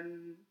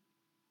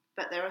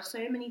 But there are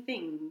so many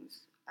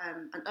things,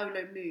 and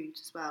low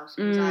moods as well.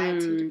 So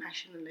anxiety,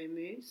 depression, and low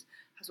moods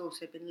has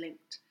also been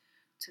linked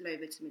to low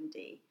vitamin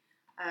D.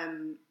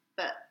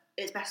 But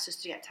it's best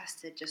just to get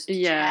tested, just to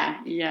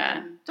check.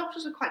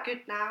 Doctors are quite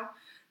good now.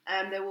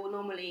 They will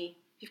normally,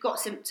 if you've got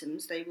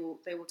symptoms, they will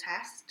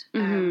test.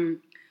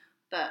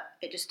 But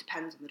it just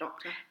depends on the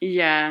doctor.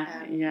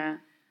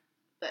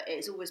 But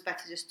it's always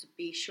better just to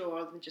be sure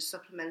rather than just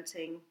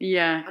supplementing.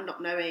 And not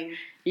knowing.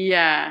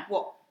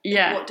 What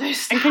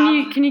dose to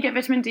have. Can you get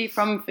vitamin D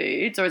from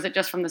foods, or is it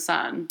just from the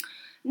sun?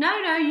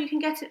 No, you can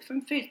get it from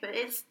foods, but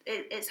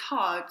it's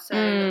hard. So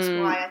that's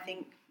why I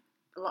think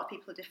a lot of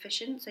people are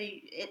deficient. So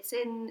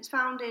it's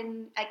found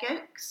in egg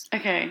yolks,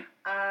 and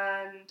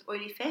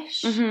oily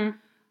fish, and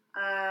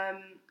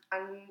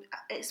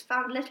it's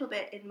found a little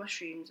bit in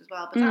mushrooms as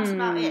well. But that's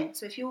about it.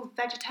 So if you're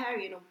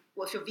vegetarian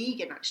or if you're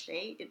vegan,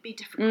 actually, it'd be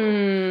difficult.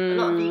 A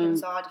lot of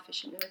vegans are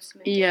deficient in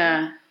vitamin D.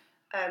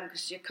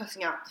 Because you're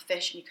cutting out the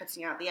fish and you're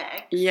cutting out the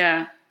eggs.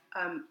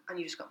 And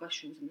you just got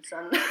mushrooms in the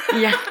sun.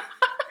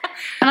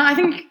 And I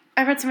think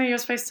I read somewhere you're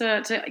supposed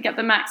to get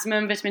the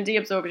maximum vitamin D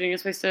absorption, you're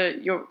supposed to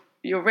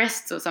your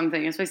wrists or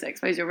something. You're supposed to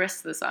expose your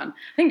wrists to the sun.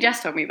 I think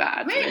Jess told me that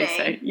actually. Really?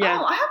 So, yeah.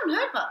 Oh, I haven't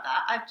heard about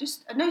that.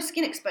 I know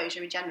skin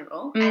exposure in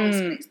general, any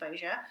skin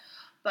exposure,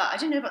 but I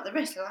didn't know about the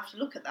wrist. I'll have to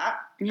look at that.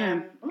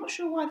 I'm not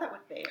sure why that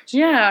would be. Actually.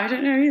 Yeah, I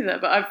don't know either,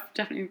 but I've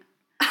definitely.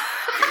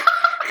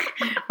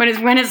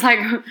 when it's like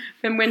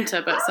been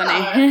winter but sunny.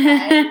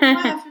 Okay.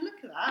 I have to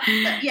look at that.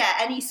 But yeah,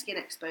 any skin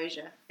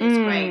exposure is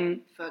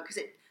great because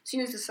as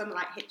soon as the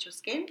sunlight hits your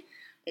skin,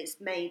 it's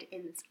made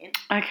in the skin.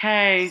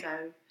 Okay.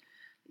 So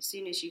as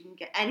soon as you can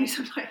get any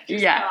sunlight,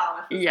 just Yeah. go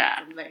out and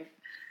sunbathe.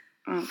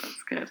 Oh,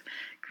 that's good.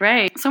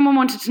 Great. Someone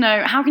wanted to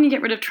know, how can you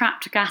get rid of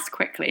trapped gas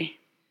quickly?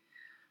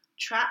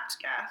 Trapped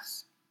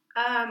gas.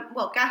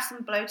 Well, gas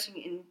and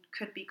bloating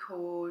could be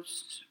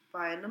caused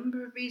by a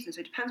number of reasons.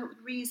 So it depends what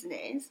the reason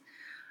is.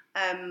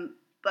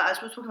 But as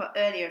we were talking about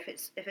earlier, if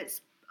it's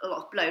a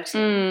lot of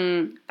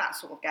bloating, that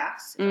sort of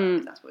gas,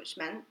 if that's what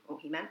he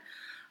meant,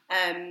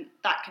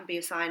 that can be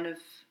a sign of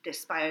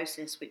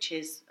dysbiosis, which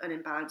is an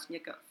imbalance in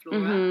your gut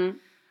flora.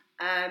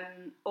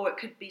 Or it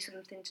could be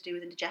something to do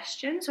with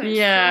indigestion. So it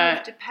sort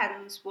of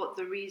depends what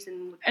the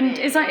reason would be. And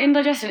is that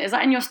indigestion? Is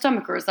that in your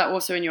stomach or is that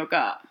also in your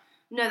gut?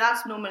 No,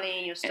 that's normally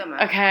in your stomach.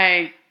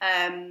 Okay.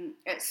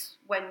 It's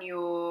when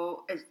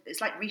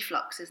it's like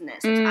reflux, isn't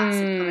it? So it's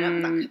acid coming up.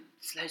 There's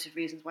loads of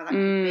reasons why that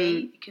could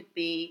be. It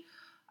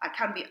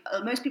can be.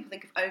 Most people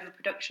think of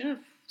overproduction of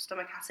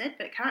stomach acid,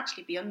 but it can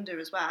actually be under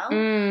as well.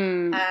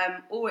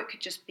 Or it could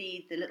just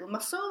be the little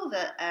muscle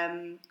that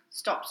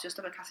stops your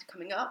stomach acid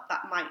coming up.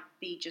 That might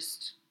be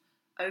just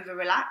over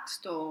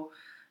relaxed or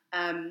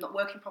not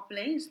working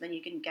properly, so then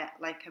you can get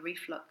like a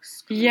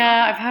reflux.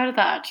 Yeah, I've heard of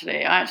that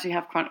actually. I actually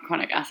have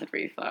chronic acid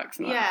reflux,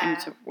 and I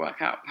need to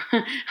work out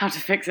how to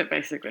fix it,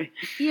 basically.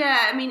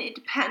 Yeah, I mean, it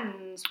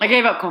depends. I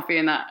gave up coffee,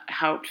 and that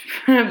helped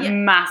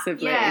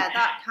massively. Yeah,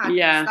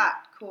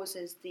 that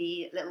causes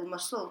the little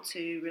muscle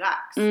to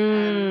relax,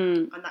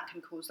 and that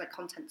can cause like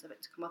contents of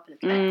it to come up a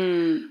little bit.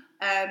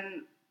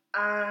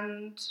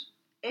 And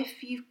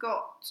if you've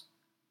got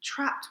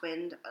trapped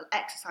wind,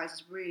 exercise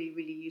is really,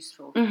 really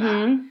useful for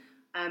that.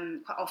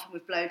 Quite often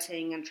with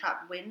bloating and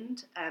trapped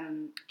wind,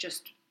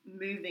 just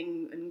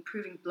moving and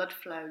improving blood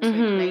flow and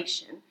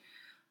circulation,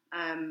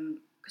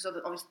 because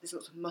obviously there's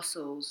lots of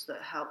muscles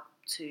that help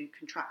to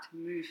contract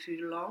and move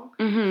food along.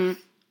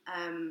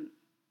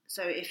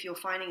 So if you're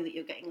finding that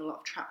you're getting a lot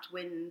of trapped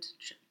wind,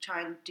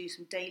 try and do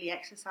some daily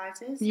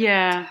exercises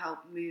to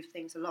help move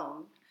things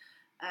along.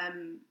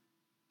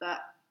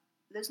 But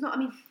there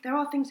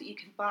are things that you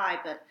can buy,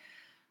 but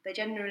they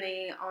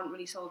generally aren't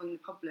really solving the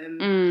problem.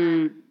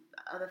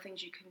 Other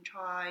things you can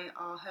try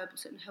are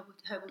certain herbal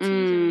teas are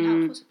really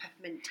helpful. So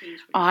peppermint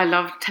teas. I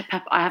love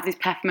I have these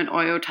peppermint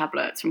oil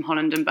tablets from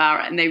Holland and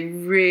Barrett, and they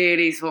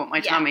really sort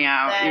my tummy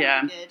out. They're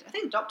really good. I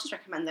think the doctors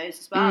recommend those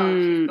as well. If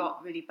you've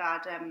got really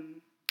bad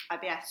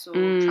IBS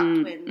or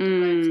trapped wind or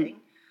bloating,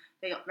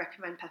 they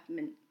recommend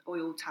peppermint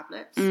oil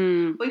tablets. Or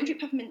you can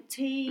drink peppermint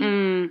tea,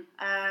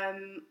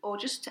 or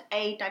just to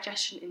aid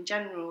digestion in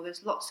general.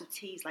 There's lots of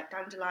teas like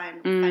dandelion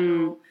or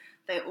fennel.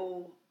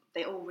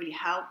 They all really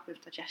help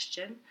with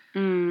digestion.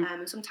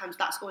 And sometimes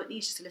that's all it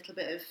needs, just a little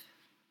bit of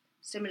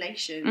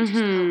stimulation just to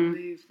help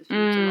move the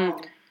food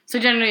along. So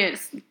generally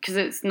it's because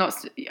it's not...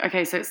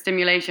 Okay, so it's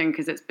stimulation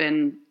because it's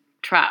been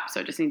trapped,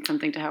 so it just needs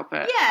something to help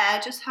it. Yeah,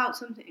 just help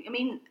something. I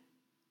mean,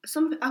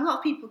 a lot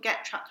of people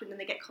get trapped and then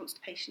they get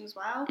constipation as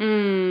well.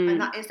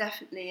 And that is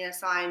definitely a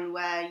sign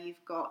where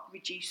you've got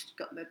reduced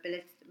gut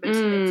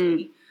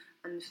motility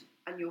and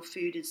your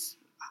food is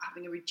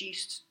having a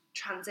reduced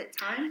transit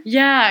time.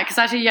 Yeah, because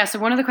actually, so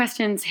one of the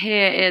questions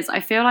here is, I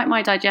feel like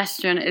my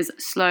digestion is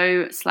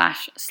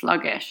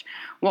slow/sluggish.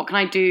 What can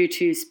I do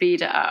to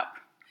speed it up?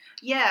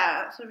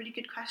 Yeah, that's a really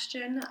good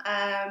question.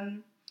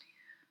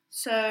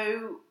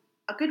 So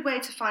a good way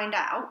to find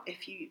out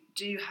if you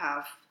do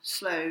have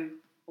slow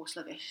or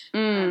sluggish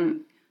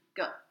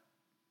gut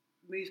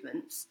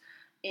movements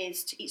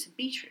is to eat some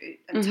beetroot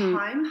and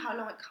time how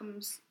long it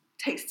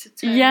takes to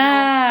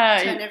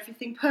turn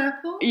everything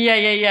purple.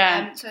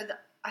 So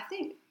I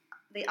think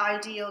the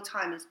ideal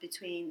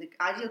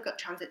gut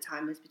transit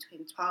time is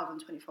between 12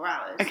 and 24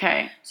 hours.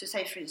 Okay. So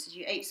say, for instance,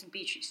 you ate some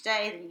beetroot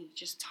today, then you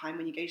just time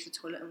when you go to the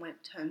toilet and when it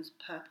turns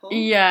purple.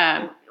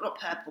 Yeah. Or not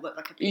purple, but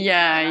like a pink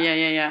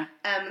colour.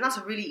 And that's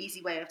a really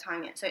easy way of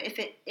timing it. So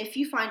if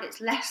you find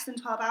it's less than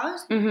 12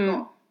 hours, you've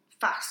got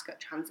fast gut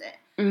transit.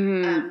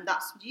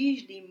 That's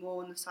usually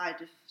more on the side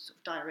of sort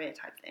of diarrhea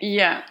type thing.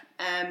 Yeah.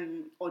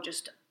 Or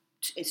just...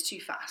 it's too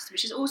fast,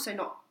 which is also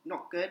not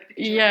good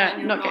because you're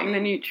not getting the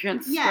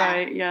nutrients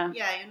right. Yeah,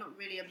 you're not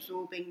really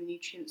absorbing the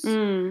nutrients,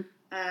 and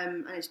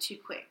it's too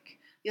quick.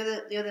 The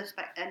other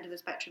end of the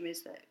spectrum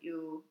is that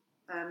you're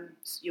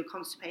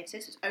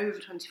constipated. So it's over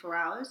 24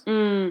 hours,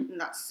 and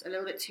that's a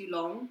little bit too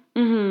long.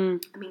 I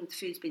mean, the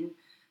food's been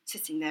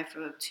sitting there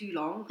for too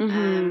long,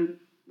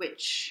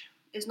 which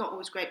is not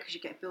always great because you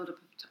can get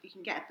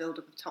a build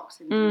up of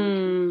toxins.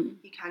 And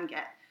you can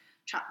get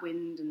trapped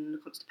wind and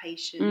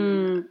constipation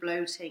and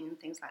bloating and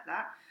things like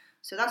that.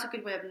 So that's a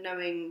good way of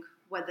knowing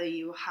whether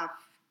you have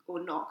or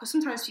not. Because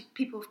sometimes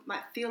people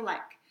might feel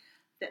like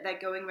that they're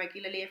going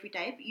regularly every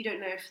day, but you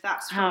don't know if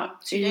that's from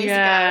 2 days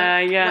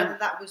ago, whether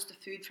that was the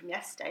food from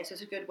yesterday. So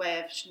it's a good way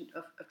of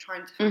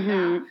trying to find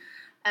out.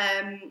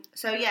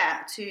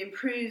 To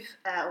improve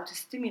or to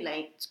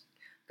stimulate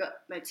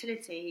gut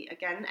motility,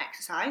 again,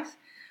 exercise.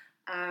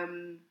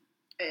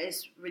 It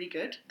is really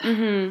good.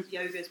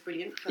 Yoga is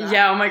brilliant for that.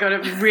 Yeah, oh my God,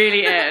 it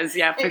really is.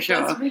 Yeah, for sure.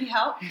 It does really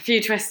help. A few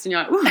twists and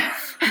you're like, ooh.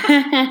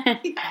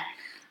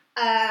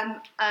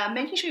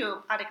 Making sure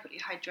you're adequately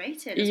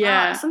hydrated as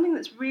well. It's something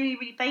that's really,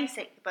 really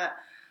basic, but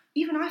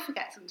even I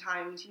forget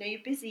sometimes. You're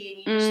busy and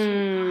you just think,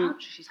 oh,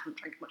 I haven't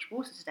drank much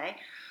water today.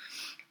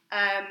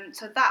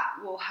 So that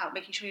will help,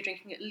 making sure you're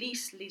drinking at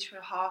least 1.5 litres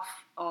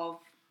of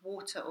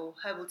water, or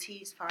herbal tea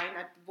is fine.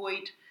 I'd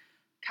avoid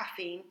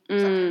caffeine,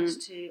 because that tends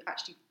to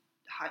actually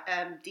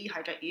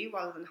dehydrate you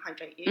rather than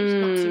hydrate you. So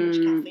not too much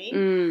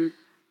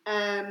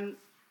caffeine.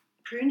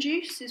 Prune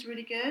juice is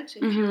really good.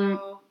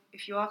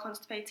 If you are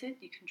constipated,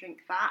 you can drink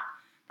that.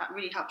 That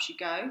really helps you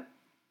go.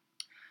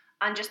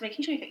 And just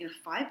making sure you get enough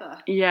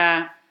fibre.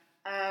 Yeah.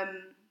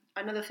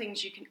 Another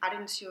things you can add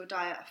into your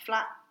diet are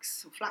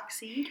flax or flax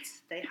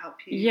seeds. They help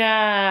you.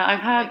 Yeah,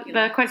 I've heard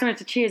they're quite similar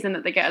to chias in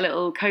that they get a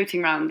little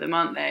coating around them,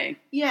 aren't they?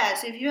 Yeah,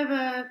 so if you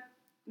ever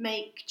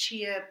make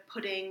chia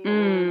pudding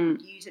or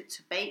use it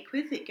to bake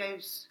with, it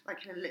goes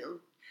like in a little...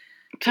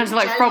 Turns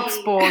like frog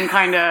spawn,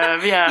 kind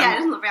of, yeah. Yeah, it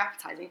doesn't look very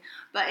appetizing,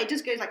 but it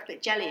just goes like a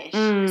bit jellyish.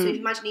 So if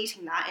you imagine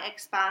eating that, it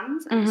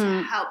expands and just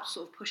helps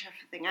sort of push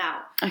everything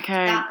out.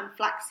 Okay. That and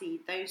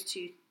flaxseed, those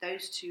two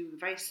are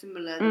very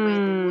similar the way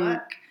they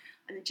work,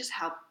 and they just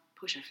help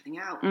push everything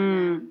out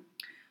and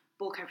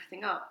bulk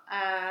everything up.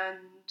 And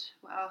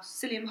what else?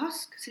 Psyllium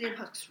husk. Psyllium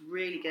husk's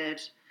really good.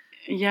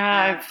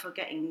 Yeah, for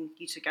getting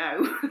you to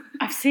go.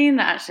 I've seen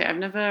that actually. I've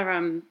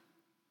never.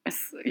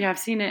 I've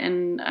seen it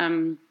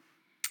in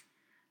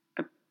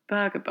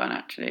burger bun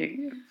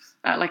actually,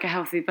 at like a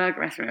healthy burger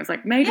restaurant. It was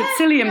like made with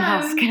psyllium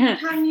husk. You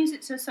can use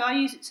it so I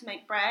use it to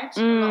make bread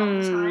a lot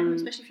of the time,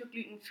 especially if you're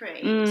gluten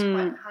free. It's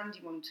quite a handy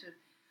one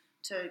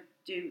to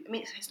do. I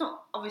mean, it's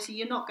not, obviously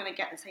you're not going to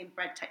get the same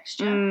bread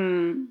texture.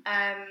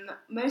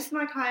 Most of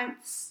my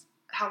clients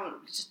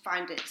just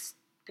find it's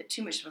a bit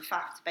too much of a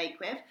faff to bake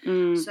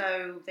with,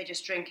 so they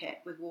just drink it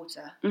with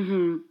water. I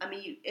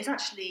mean, it's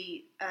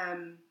actually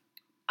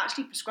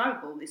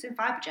prescribable. It's in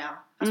Fibergel.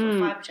 That's what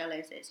Fibergel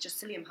is. It's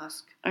just psyllium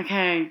husk.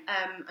 Okay.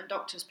 And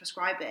doctors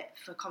prescribe it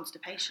for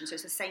constipation, so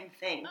it's the same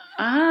thing.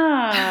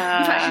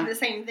 It's actually the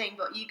same thing,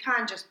 but you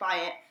can just buy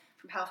it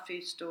from health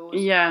food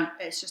stores. Yeah.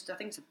 It's just, I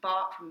think it's a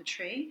bark from the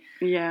tree.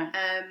 Yeah.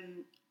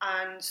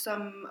 And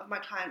some of my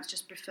clients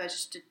just prefer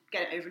just to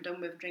get it over and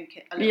done with and drink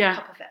it, a little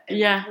cup of it in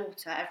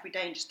water every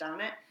day and just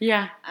down it.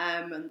 Yeah.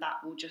 And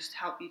that will just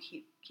help you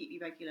keep you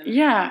regular.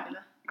 Yeah.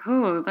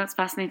 Cool. That's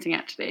fascinating,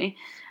 actually.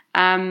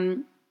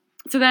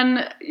 So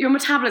then, your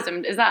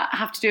metabolism, does that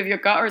have to do with your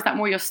gut, or is that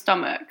more your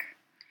stomach?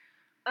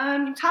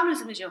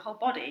 Metabolism is your whole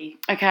body.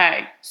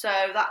 Okay. So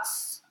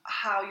that's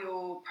how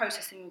you're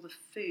processing all the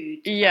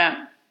food.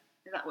 Yeah.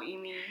 Is that what you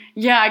mean?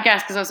 Yeah, I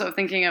guess, because I was sort of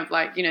thinking of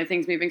like,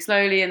 things moving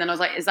slowly, and then I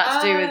was like, is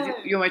that to do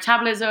with your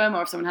metabolism,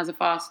 or if someone has a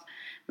fast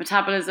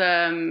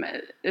metabolism,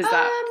 is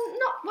that...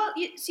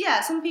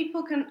 some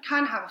people can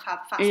have a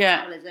fast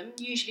metabolism.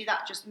 Usually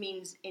that just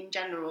means in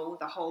general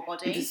the whole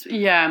body.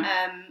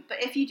 But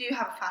if you do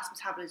have a fast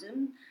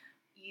metabolism,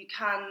 you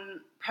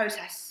can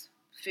process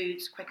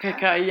foods quicker.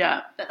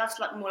 But that's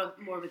like more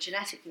of a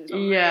genetic thing.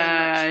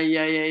 That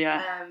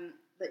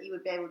you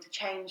would be able to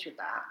change with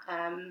that.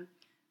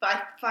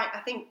 But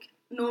I think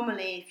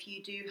normally if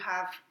you do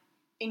have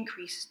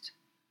increased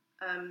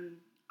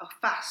or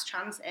fast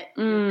transit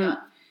in your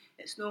gut,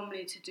 it's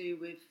normally to do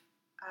with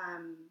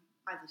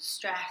either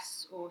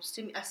stress or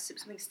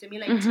something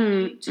stimulating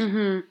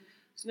you.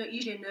 It's not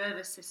usually a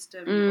nervous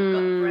system or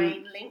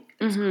gut-brain link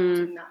that's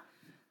causing that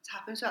to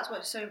happen. So that's why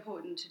it's so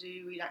important to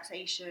do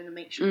relaxation and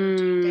make sure you're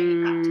doing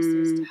daily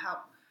practices to help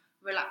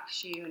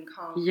relax you and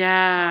calm you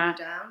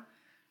down.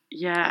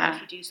 Yeah.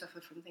 If you do suffer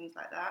from things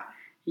like that.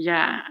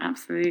 Yeah,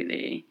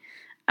 absolutely.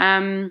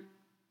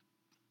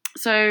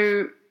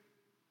 So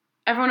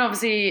everyone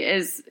obviously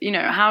is,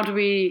 how do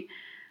we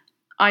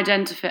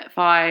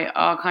identify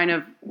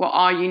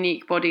our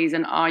unique bodies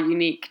and our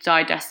unique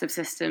digestive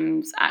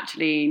systems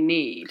actually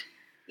need?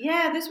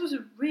 Yeah, this was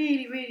a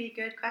really, really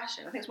good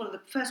question. I think it's one of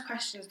the first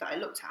questions that I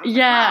looked at.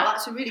 Wow,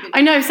 that's a really good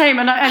question. I know, same.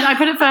 And I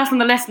put it first on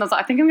the list, and I was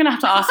like, I think I'm going to have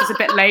to ask this a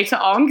bit later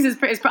on, because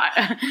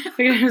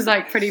it was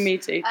like pretty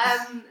meaty.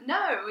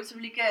 No, it was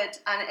really good.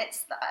 And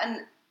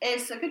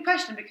it's a good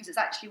question because it's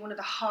actually one of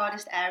the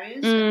hardest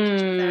areas of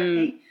nutritional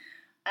therapy.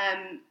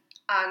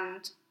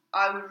 And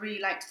I would really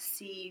like to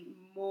see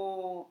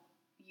more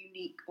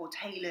unique or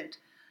tailored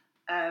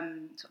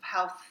sort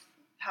of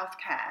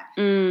healthcare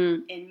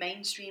in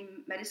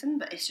mainstream medicine,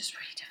 but it's just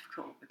really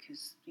difficult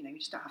because you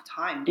just don't have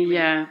time. You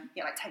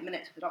get like 10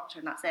 minutes with the doctor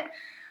and that's it.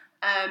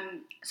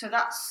 So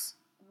that's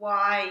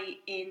why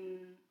in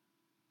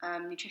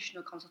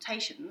nutritional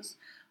consultations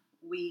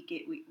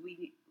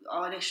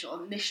our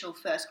initial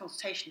first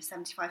consultation is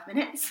 75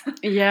 minutes. So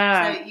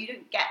you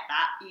don't get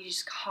that. You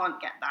just can't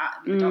get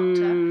that with the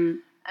doctor.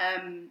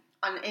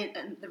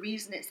 And the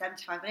reason it's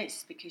 75 minutes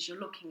is because you're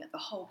looking at the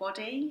whole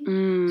body. So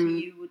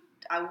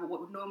I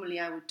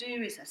would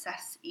do is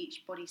assess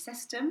each body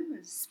system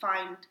and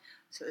find.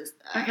 So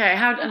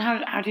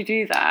how do you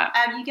do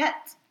that? You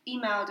get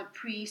emailed a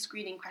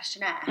pre-screening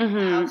questionnaire, a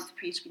health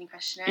pre-screening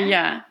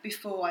questionnaire,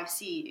 before I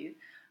see you,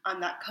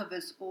 and that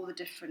covers all the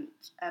different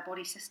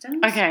body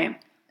systems. Okay,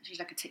 it's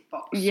usually like a tick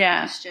box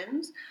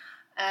questions.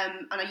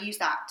 And I use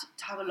that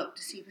to have a look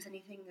to see if there's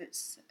anything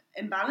that's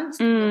imbalanced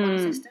in your body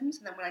systems.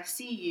 And then when I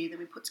see you, then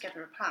we put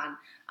together a plan,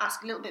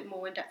 ask a little bit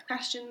more in-depth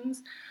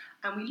questions,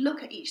 and we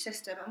look at each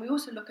system. And we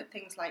also look at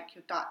things like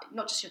your diet,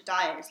 not just your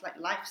diet, it's like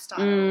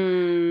lifestyle,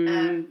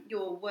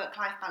 your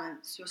work-life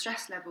balance, your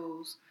stress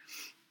levels,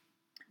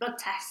 blood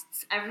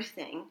tests,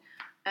 everything.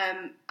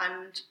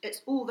 And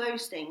it's all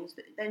those things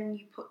that then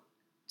you put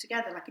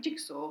together like a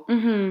jigsaw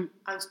and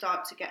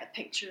start to get a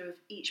picture of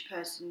each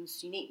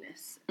person's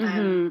uniqueness.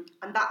 And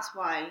that's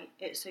why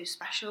it's so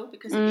special,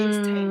 because it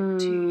is tailored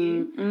to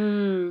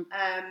you.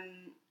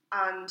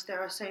 And there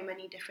are so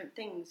many different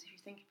things if you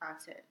think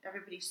about it.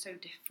 Everybody's so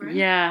different.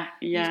 Yeah.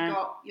 You've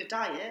got your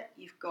diet,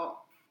 you've got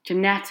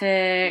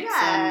genetics,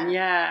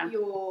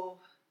 your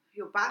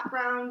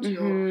background,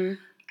 your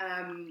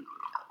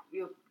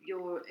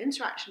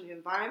interaction with your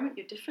environment,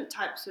 your different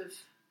types of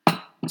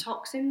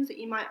toxins that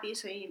you might be.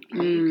 So you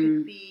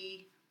could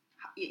be,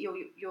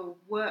 your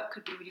work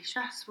could be really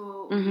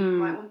stressful. Or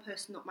one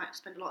person might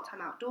spend a lot of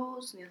time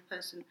outdoors, and the other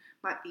person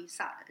might be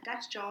sat at a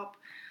desk job.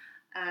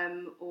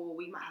 Or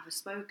we might have a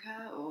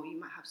smoker, or you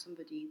might have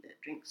somebody that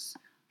drinks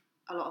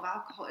a lot of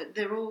alcohol.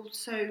 They're all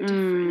so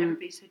different.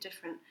 Everybody's so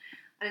different,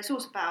 and it's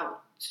also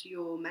about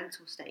your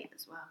mental state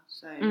as well.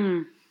 So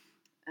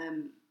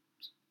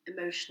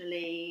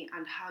emotionally,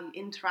 and how you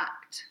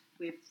interact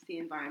with the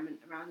environment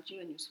around you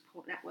and your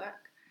support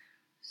network.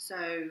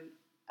 So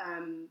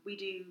we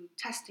do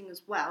testing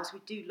as well. So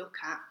we do look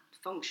at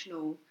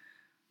functional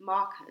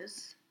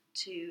markers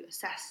to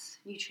assess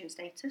nutrient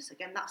status.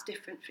 Again, that's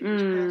different for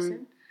each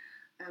person.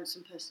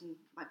 Some person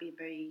might be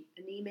very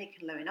anemic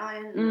and low in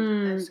iron,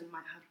 another person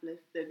might have low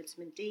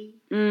vitamin D.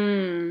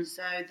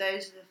 So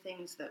those are the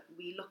things that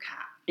we look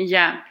at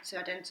to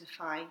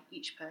identify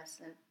each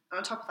person. And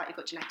on top of that, you've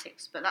got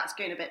genetics, but that's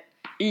going a bit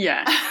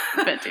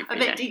a bit deep. a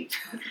bit deep.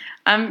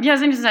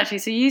 It's interesting actually.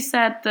 So you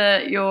said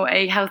that you're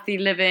a healthy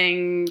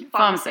living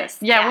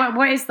pharmacist.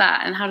 What is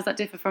that, and how does that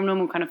differ from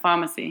normal kind of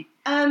pharmacy?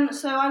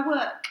 So I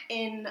work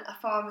in a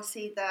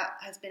pharmacy that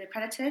has been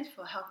accredited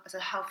for as a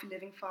healthy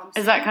living pharmacy.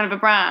 Is that kind of a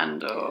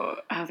brand, or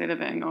healthy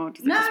living, or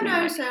does it just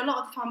mean So a lot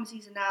of the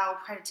pharmacies are now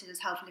accredited as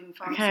healthy living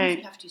pharmacies.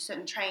 You have to do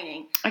certain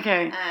training.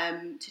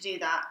 To do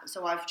that.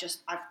 So I've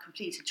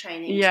completed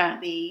training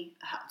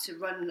to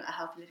run a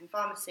healthy living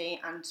pharmacy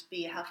and to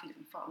be a healthy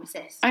living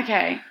pharmacist.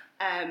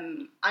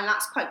 And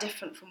that's quite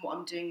different from what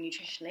I'm doing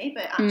nutritionally,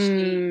 but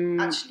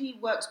actually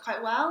works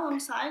quite well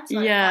alongside. So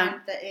I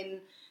find that in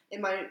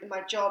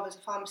my job as a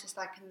pharmacist,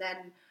 I can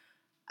then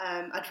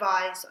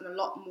advise on a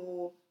lot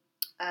more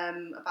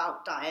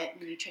about diet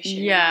and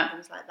nutrition and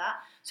things like that.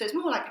 So it's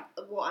more like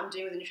what I'm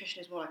doing with the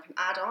nutrition is more like an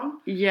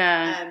add-on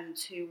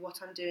to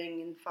what I'm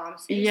doing in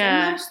pharmacy.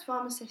 So most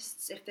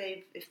pharmacists, if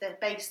they're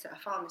based at a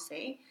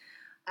pharmacy,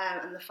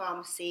 and the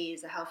pharmacy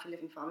is a healthy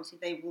living pharmacy,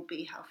 they will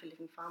be healthy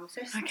living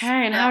pharmacists.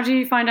 And how do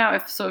you find out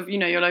if sort of,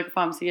 your local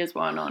pharmacy is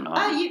one or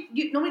not?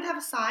 You normally have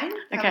a sign.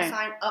 They have a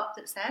sign up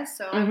that says.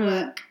 So I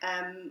work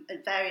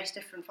at various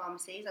different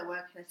pharmacies. I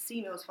work in a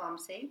C Mills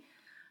pharmacy,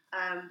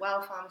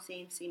 Well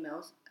Pharmacy and C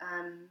Mills,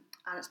 and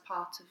it's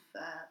part of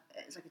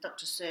it's like a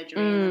doctor's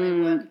surgery, and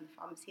then I work in the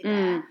pharmacy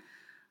there.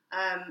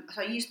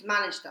 So I used to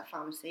manage that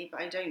pharmacy,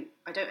 but I don't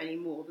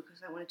anymore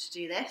because I wanted to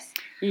do this.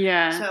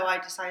 So I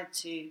decided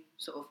to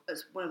sort of,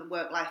 as one of the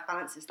work-life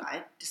balances, that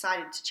I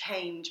decided to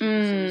change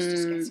because it was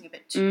just getting a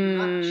bit too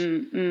much.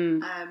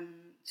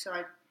 So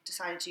I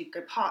decided to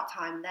go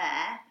part-time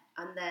there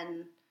and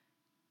then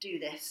do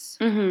this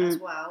as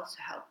well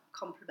to help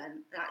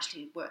complement. It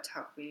actually worked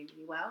out really,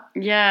 really well.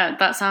 Yeah,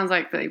 that sounds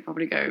like they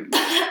probably go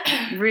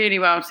really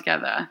well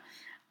together.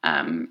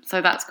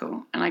 So that's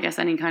cool. And I guess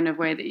any kind of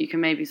way that you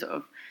can maybe sort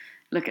of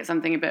look at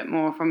something a bit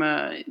more from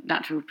a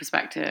natural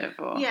perspective.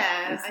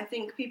 I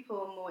think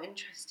people are more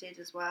interested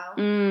as well.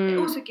 It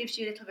also gives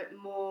you a little bit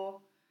more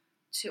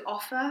to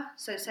offer.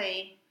 So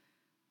say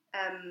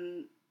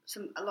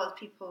a lot of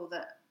people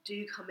that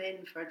do come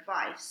in for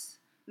advice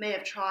may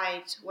have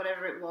tried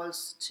whatever it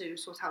was to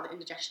sort out the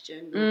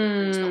indigestion,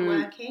 or it's not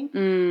working.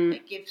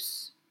 It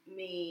gives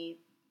me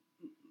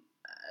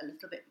a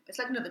little bit, it's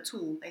like another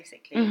tool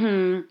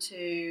basically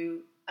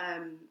to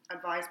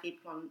advise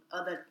people on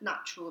other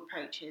natural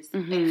approaches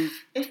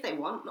if they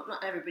want.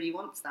 Not everybody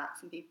wants that.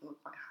 Some people are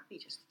quite happy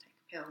just to take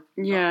a pill.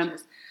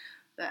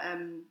 But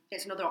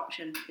it's another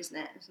option, isn't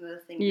it? It's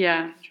another thing you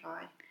can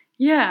try.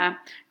 Yeah,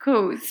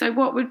 cool. So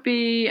what would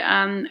be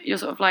your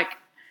sort of like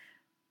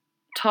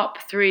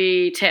top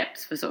 3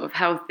 tips for sort of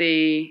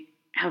healthy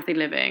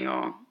living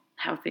or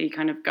healthy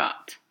kind of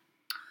gut?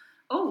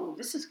 Oh,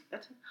 this is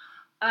good.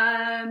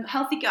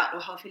 Healthy gut or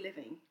healthy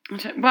living?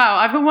 Well,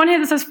 I've got one here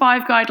that says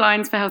 5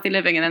 guidelines for healthy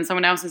living, and then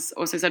someone else has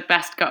also said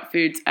best gut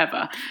foods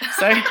ever.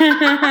 So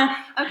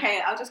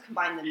okay, I'll just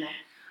combine them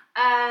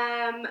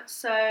then.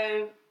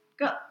 So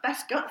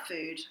best gut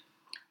food,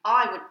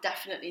 I would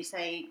definitely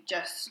say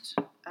just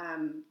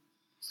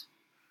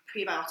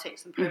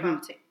prebiotics and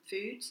probiotic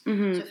foods,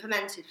 so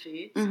fermented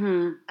foods,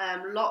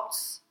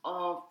 lots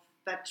of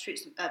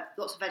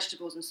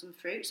vegetables and some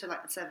fruit, so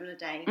like the 7 a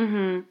day.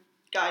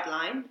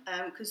 guideline,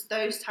 because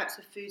those types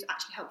of foods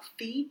actually help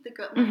feed the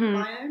gut Mm-hmm.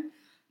 microbiome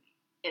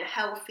in a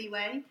healthy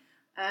way.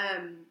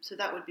 So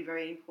that would be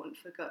very important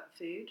for gut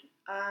food.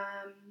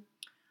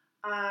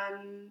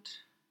 And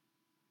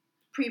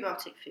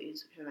prebiotic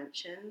foods, which I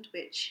mentioned,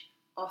 which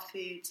are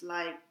foods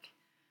like...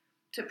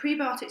 So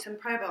prebiotics and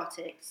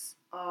probiotics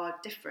are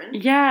different.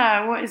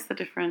 Yeah, what is the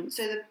difference?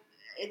 So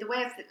the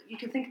way you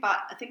can think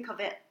of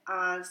it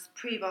as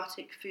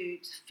prebiotic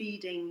foods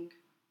feeding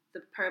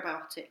the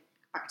probiotic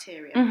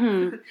bacteria.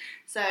 Mm-hmm.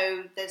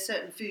 So there's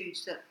certain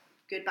foods that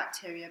good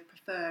bacteria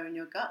prefer in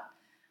your gut,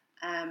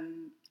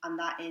 and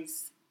that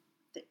is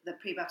the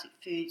prebiotic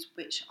foods,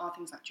 which are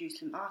things like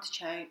Jerusalem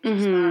artichokes, Mm-hmm.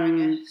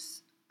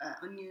 asparagus,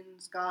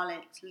 onions,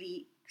 garlics,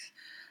 leeks.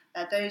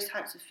 Those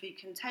types of food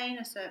contain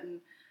a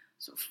certain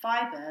sort of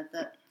fibre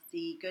that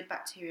the good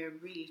bacteria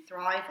really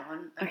thrive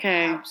on, and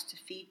Okay. it helps to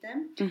feed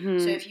them. Mm-hmm.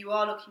 So if you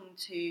are looking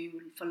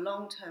for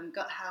long-term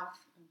gut health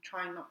and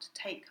trying not to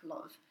take a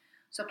lot of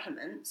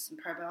supplements and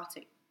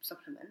probiotic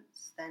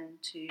supplements, then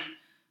to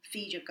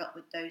feed your gut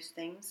with those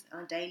things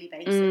on a daily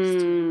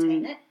basis to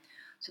maintain it.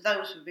 So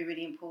those would be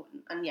really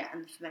important, and the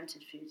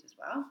fermented foods as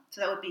well.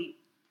 So that would be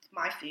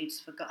my foods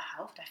for gut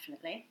health,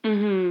 definitely.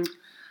 Mm-hmm.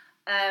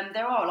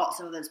 There are lots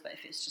of others, but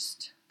if it's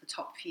just the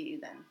top few,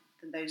 then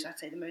those I'd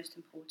say the most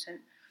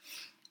important.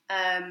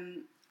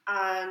 And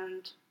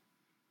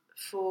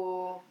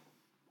for,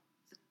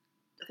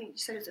 I think you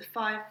said it's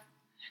 5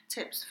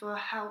 tips for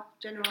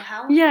general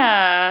health.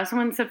 Yeah,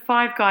 someone said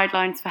 5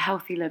 guidelines for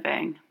healthy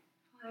living.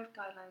 5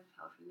 guidelines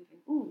for healthy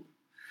living. Ooh.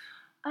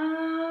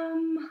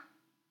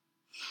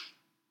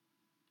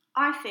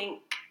 I think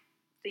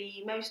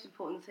the most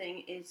important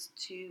thing is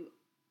to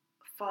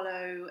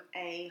follow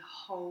a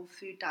whole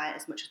food diet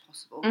as much as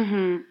possible,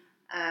 Mm-hmm.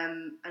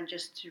 And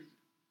just to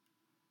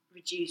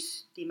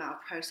reduce the amount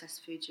of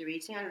processed foods you're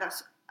eating. And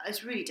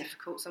it's really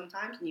difficult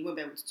sometimes, and you won't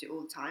be able to do it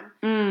all the time.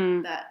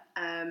 But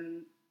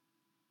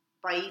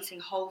by eating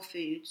whole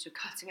foods, you're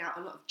cutting out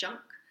a lot of junk,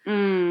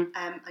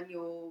 and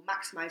you're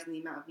maximising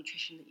the amount of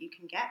nutrition that you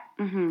can get.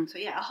 Mm-hmm. So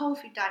a whole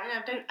food diet.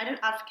 I don't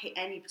advocate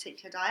any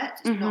particular diet.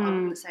 It's not. I'm not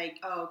going to say,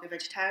 go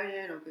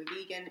vegetarian or go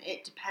vegan.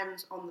 It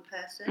depends on the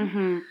person.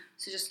 Mm-hmm.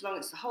 So just as long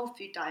as it's a whole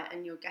food diet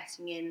and you're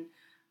getting in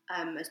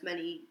as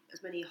many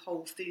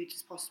whole foods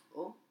as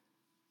possible,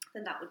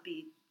 then that would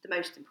be the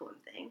most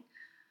important thing.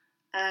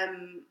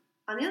 And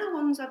the other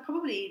ones are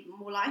probably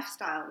more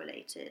lifestyle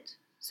related.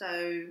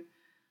 So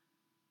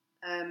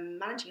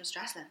managing your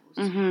stress levels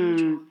is a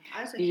huge one. That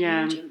has a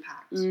huge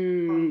impact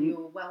on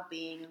your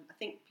well-being. I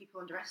think people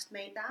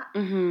underestimate that.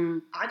 Mm-hmm.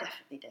 I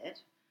definitely did.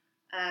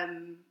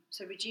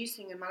 So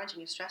reducing and managing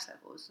your stress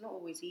levels is not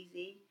always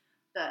easy,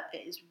 but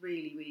it is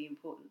really, really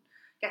important.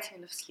 Getting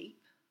enough sleep.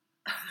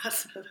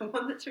 That's another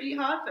one that's really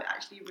hard, but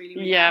actually really,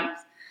 really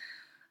helps.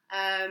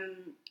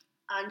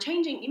 And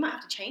changing, you might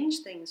have to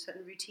change things,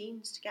 certain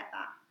routines to get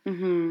that.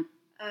 Mm-hmm.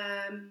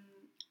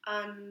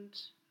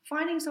 And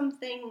finding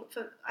something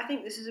I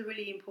think this is a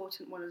really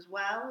important one as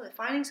well.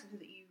 Finding something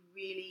that you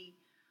really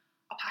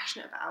are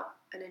passionate about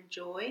and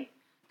enjoy.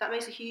 That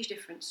makes a huge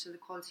difference to the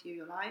quality of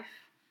your life,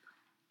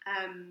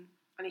 and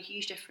a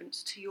huge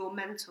difference to your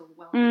mental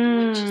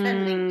well-being, which is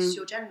then linked to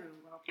your general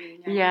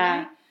well-being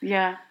anyway.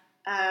 Yeah.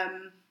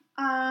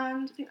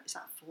 And I think it's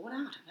like 4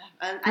 now,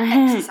 I don't know.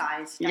 And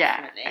exercise,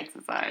 definitely.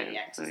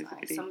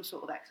 Exercise. Some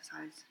sort of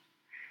exercise.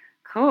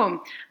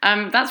 Cool.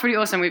 That's really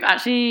awesome. We've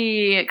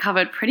actually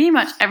covered pretty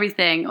much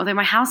everything, although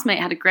my housemate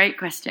had a great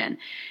question.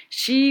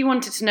 She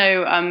wanted to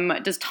know,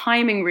 does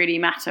timing really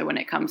matter when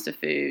it comes to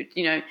food?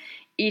 You know,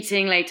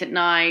 eating late at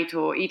night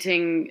or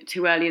eating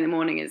too early in the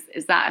morning,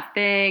 is that a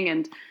thing?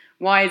 And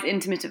why has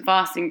intermittent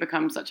fasting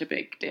become such a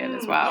big deal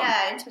as well?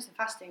 Yeah, intermittent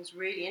fasting is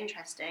really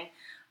interesting.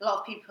 A lot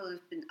of people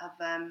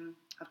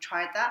have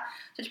tried that.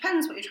 So it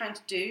depends what you're trying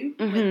to do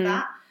with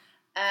that.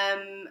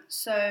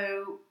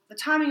 So the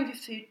timing of your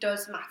food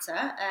does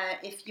matter.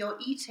 If you're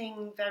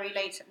eating very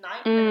late at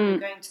night and then you're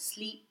going to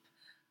sleep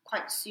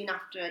quite soon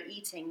after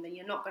eating, then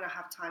you're not going to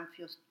have time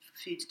for your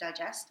food to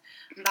digest.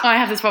 I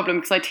have this problem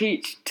because I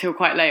teach till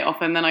quite late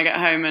often, then I get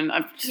home and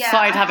I've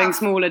started having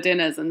smaller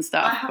dinners and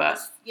stuff.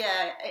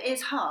 It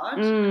is hard.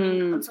 I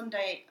mean,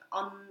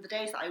 on the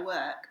days that I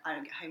work, I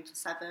don't get home till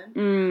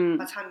 7.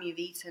 By the time you've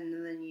eaten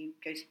and then you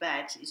go to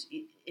bed,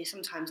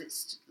 sometimes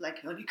it's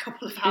like only a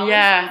couple of hours.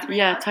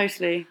 Yeah,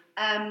 totally.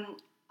 And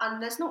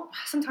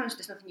sometimes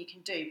there's nothing you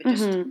can do, but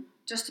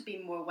just to be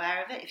more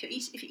aware of it. If you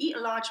eat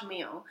a large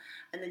meal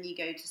and then you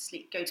go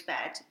to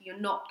bed, you're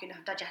not going to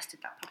have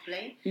digested that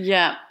properly.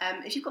 Yeah.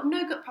 If you've got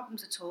no gut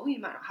problems at all, you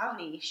might not have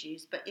any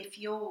issues. But if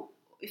you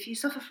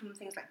suffer from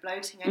things like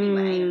bloating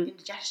anyway, or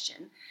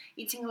indigestion,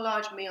 eating a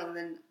large meal and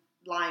then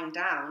lying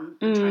down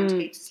and trying to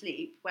go to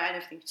sleep, where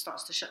everything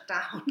starts to shut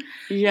down,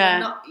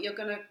 you're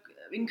going to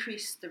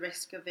increase the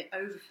risk of it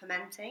over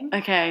fermenting.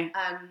 Okay.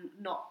 And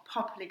not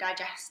properly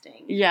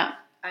digesting. Yeah.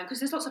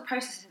 Because there's lots of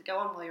processes that go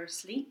on while you're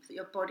asleep that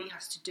your body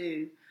has to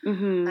do.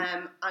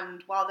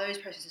 And while those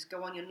processes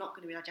go on, you're not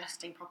going to be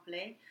digesting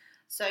properly.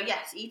 So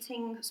yes,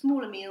 eating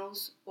smaller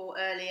meals or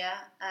earlier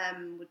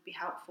would be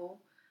helpful.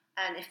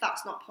 And if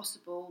that's not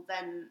possible,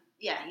 then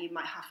you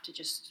might have to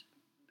just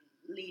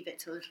leave it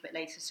till a little bit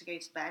later to go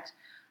to bed.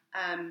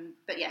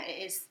 But yeah,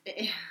 it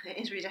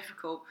is really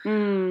difficult.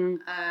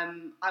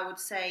 I would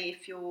say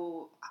if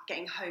you're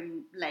getting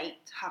home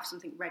late, have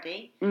something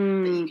ready that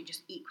you can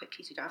just eat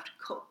quickly, so you don't have to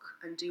cook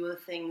and do other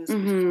things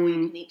before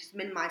you can eat. Just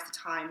minimise the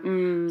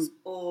time,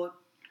 or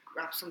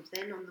grab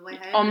something on the way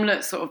home.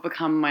 Omelettes sort of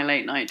become my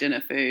late night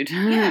dinner food.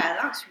 Yeah,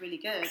 that's really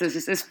good. Because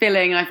it's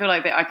filling, and I feel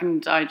like I can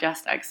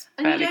digest eggs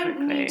fairly quickly. And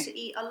you don't need to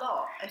eat a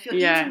lot. If you're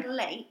eating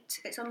late,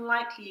 it's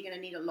unlikely you're going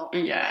to need a lot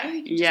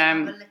anyway. You just have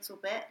a little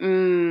bit.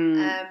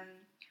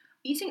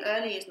 Eating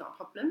early is not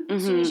a problem.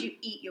 As soon as you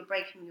eat, you're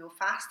breaking your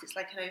fast. It's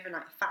like an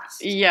overnight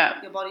fast. Yeah.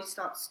 Your body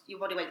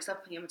wakes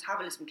up and your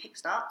metabolism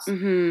kickstarts.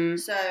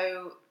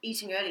 So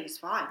eating early is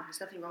fine. There's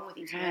nothing wrong with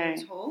eating early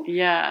at all.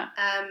 Yeah.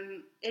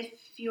 If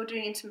you're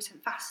doing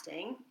intermittent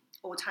fasting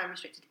or time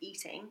restricted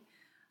eating,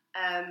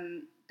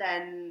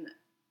 then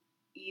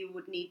you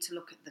would need to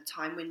look at the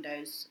time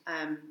windows.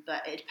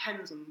 But it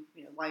depends on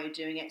why you're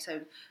doing it.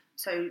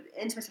 So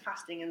intermittent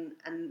fasting and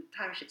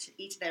time restricted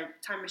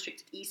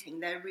eating,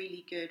 they're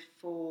really good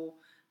for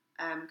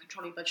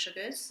controlling blood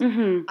sugars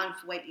and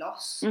for weight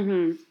loss.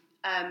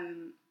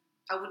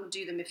 I wouldn't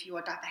do them if you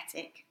are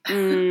diabetic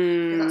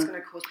because that's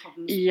going to cause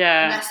problems.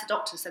 Yeah. Unless the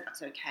doctor said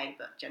that's okay,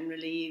 but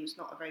generally it's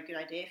not a very good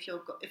idea. If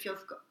you've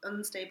got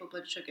unstable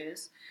blood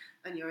sugars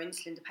and you're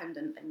insulin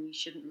dependent, then you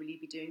shouldn't really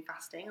be doing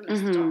fasting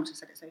unless the doctor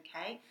said it's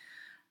okay.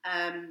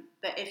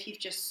 But if you've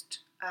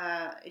just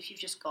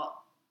got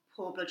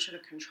poor blood sugar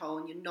control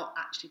and you're not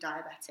actually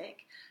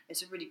diabetic,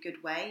 it's a really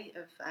good way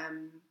of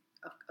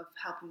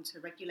helping to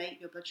regulate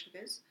your blood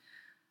sugars.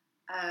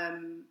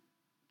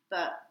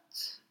 But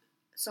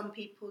some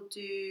people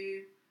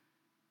do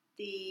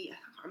I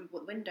can't remember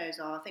what the windows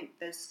are. I think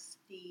there's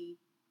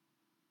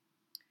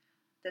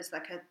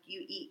like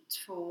you eat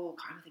for, I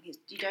can't think it's,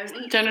 you don't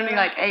eat generally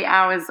like 8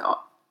 hours of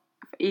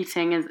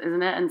eating,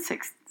 isn't it? And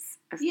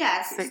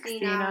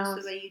 16 hours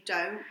the way you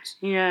don't,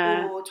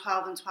 or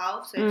 12 and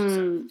 12. So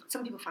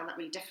some people find that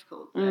really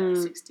difficult,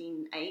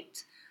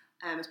 16-8,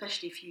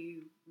 especially if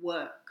you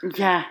work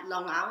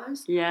long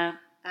hours.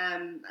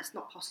 That's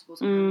not possible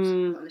sometimes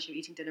unless you're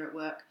eating dinner at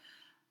work.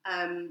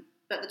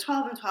 But the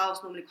 12 and 12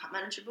 is normally quite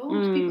manageable.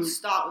 So people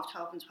start with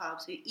 12 and 12,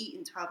 so you eat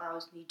in 12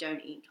 hours and you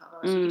don't eat in 12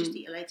 hours. So you just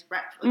eat a later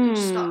breakfast, or you can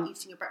just start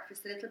eating your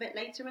breakfast a little bit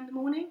later in the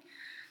morning,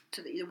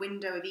 so that the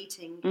window of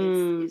eating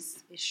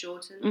is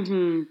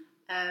shortened.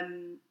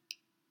 And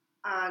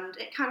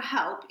it can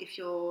help if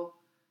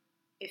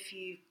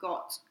you've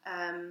got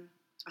a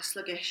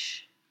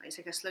sluggish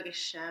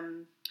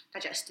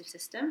digestive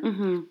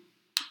system,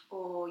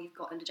 or you've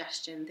got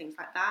indigestion, things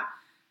like that.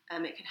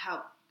 It can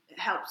help. It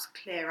helps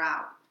clear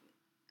out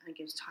and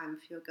gives time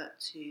for your gut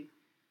to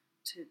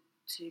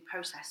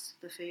process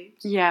the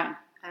foods. Yeah.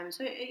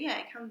 So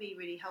it can be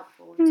really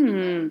helpful.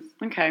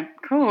 Okay,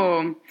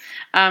 cool.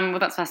 Well,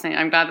 that's fascinating.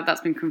 I'm glad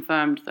that's been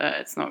confirmed that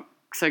it's not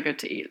so good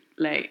to eat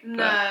late.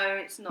 No,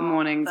 it's not.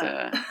 Mornings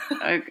are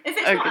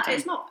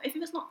if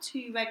it's not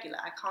too regular,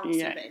 I can't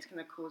see that it's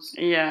going to cause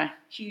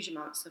huge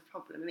amounts of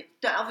problem.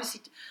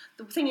 Obviously,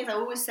 the thing is, I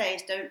always say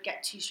is don't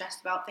get too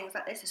stressed about things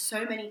like this. There's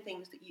so many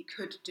things that you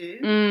could do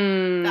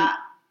that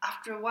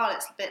after a while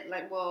it's a bit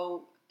like,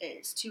 well,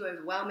 it's too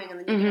overwhelming, and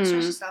then you're going to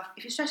stress yourself.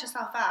 If you stress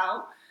yourself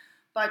out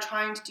by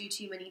trying to do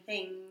too many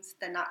things,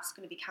 then that's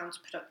going to be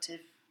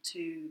counterproductive to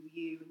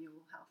you and your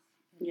health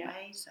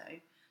anyway. So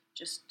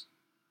just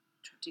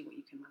do what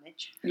you can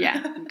manage. Do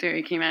what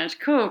you can manage.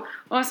 Cool.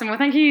 Awesome. Well,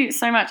 thank you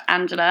so much,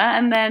 Angela.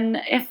 And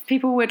then if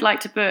people would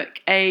like to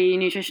book a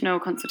nutritional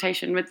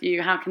consultation with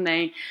you, how can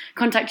they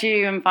contact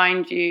you and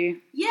find you?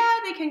 Yeah,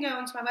 they can go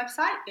onto my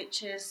website,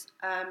 which is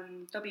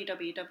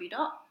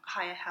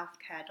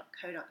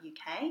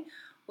www.higherhealthcare.co.uk,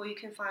 or you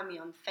can find me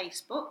on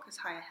Facebook as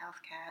Higher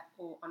Healthcare,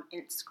 or on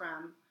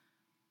Instagram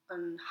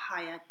on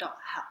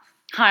higher.health.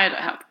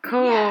 Higher.health.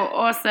 Cool. Yeah.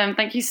 Awesome.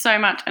 Thank you so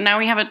much. And now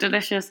we have a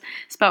delicious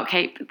spelt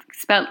cake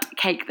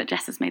that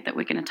Jess has made that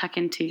we're going to tuck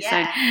into. Yeah.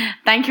 So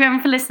thank you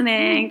everyone for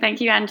listening.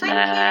 Thank you,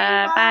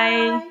 Angela.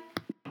 Thank you.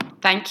 Bye.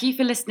 Thank you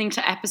for listening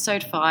to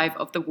episode 5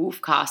 of the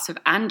Wolfcast with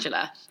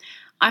Angela.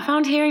 I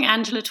found hearing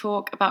Angela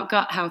talk about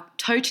gut health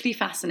totally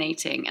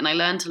fascinating, and I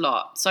learned a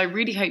lot. So I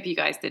really hope you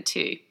guys did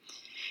too.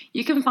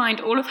 You can find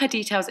all of her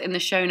details in the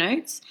show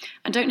notes,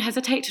 and don't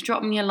hesitate to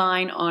drop me a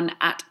line on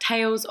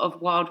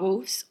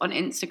 @TalesOfWildWolves on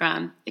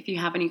Instagram if you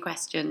have any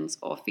questions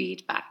or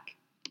feedback.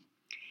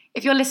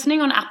 If you're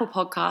listening on Apple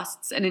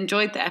Podcasts and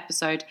enjoyed the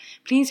episode,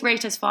 please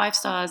rate us 5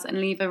 stars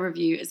and leave a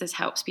review, as this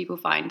helps people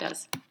find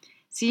us.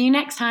 See you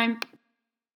next time.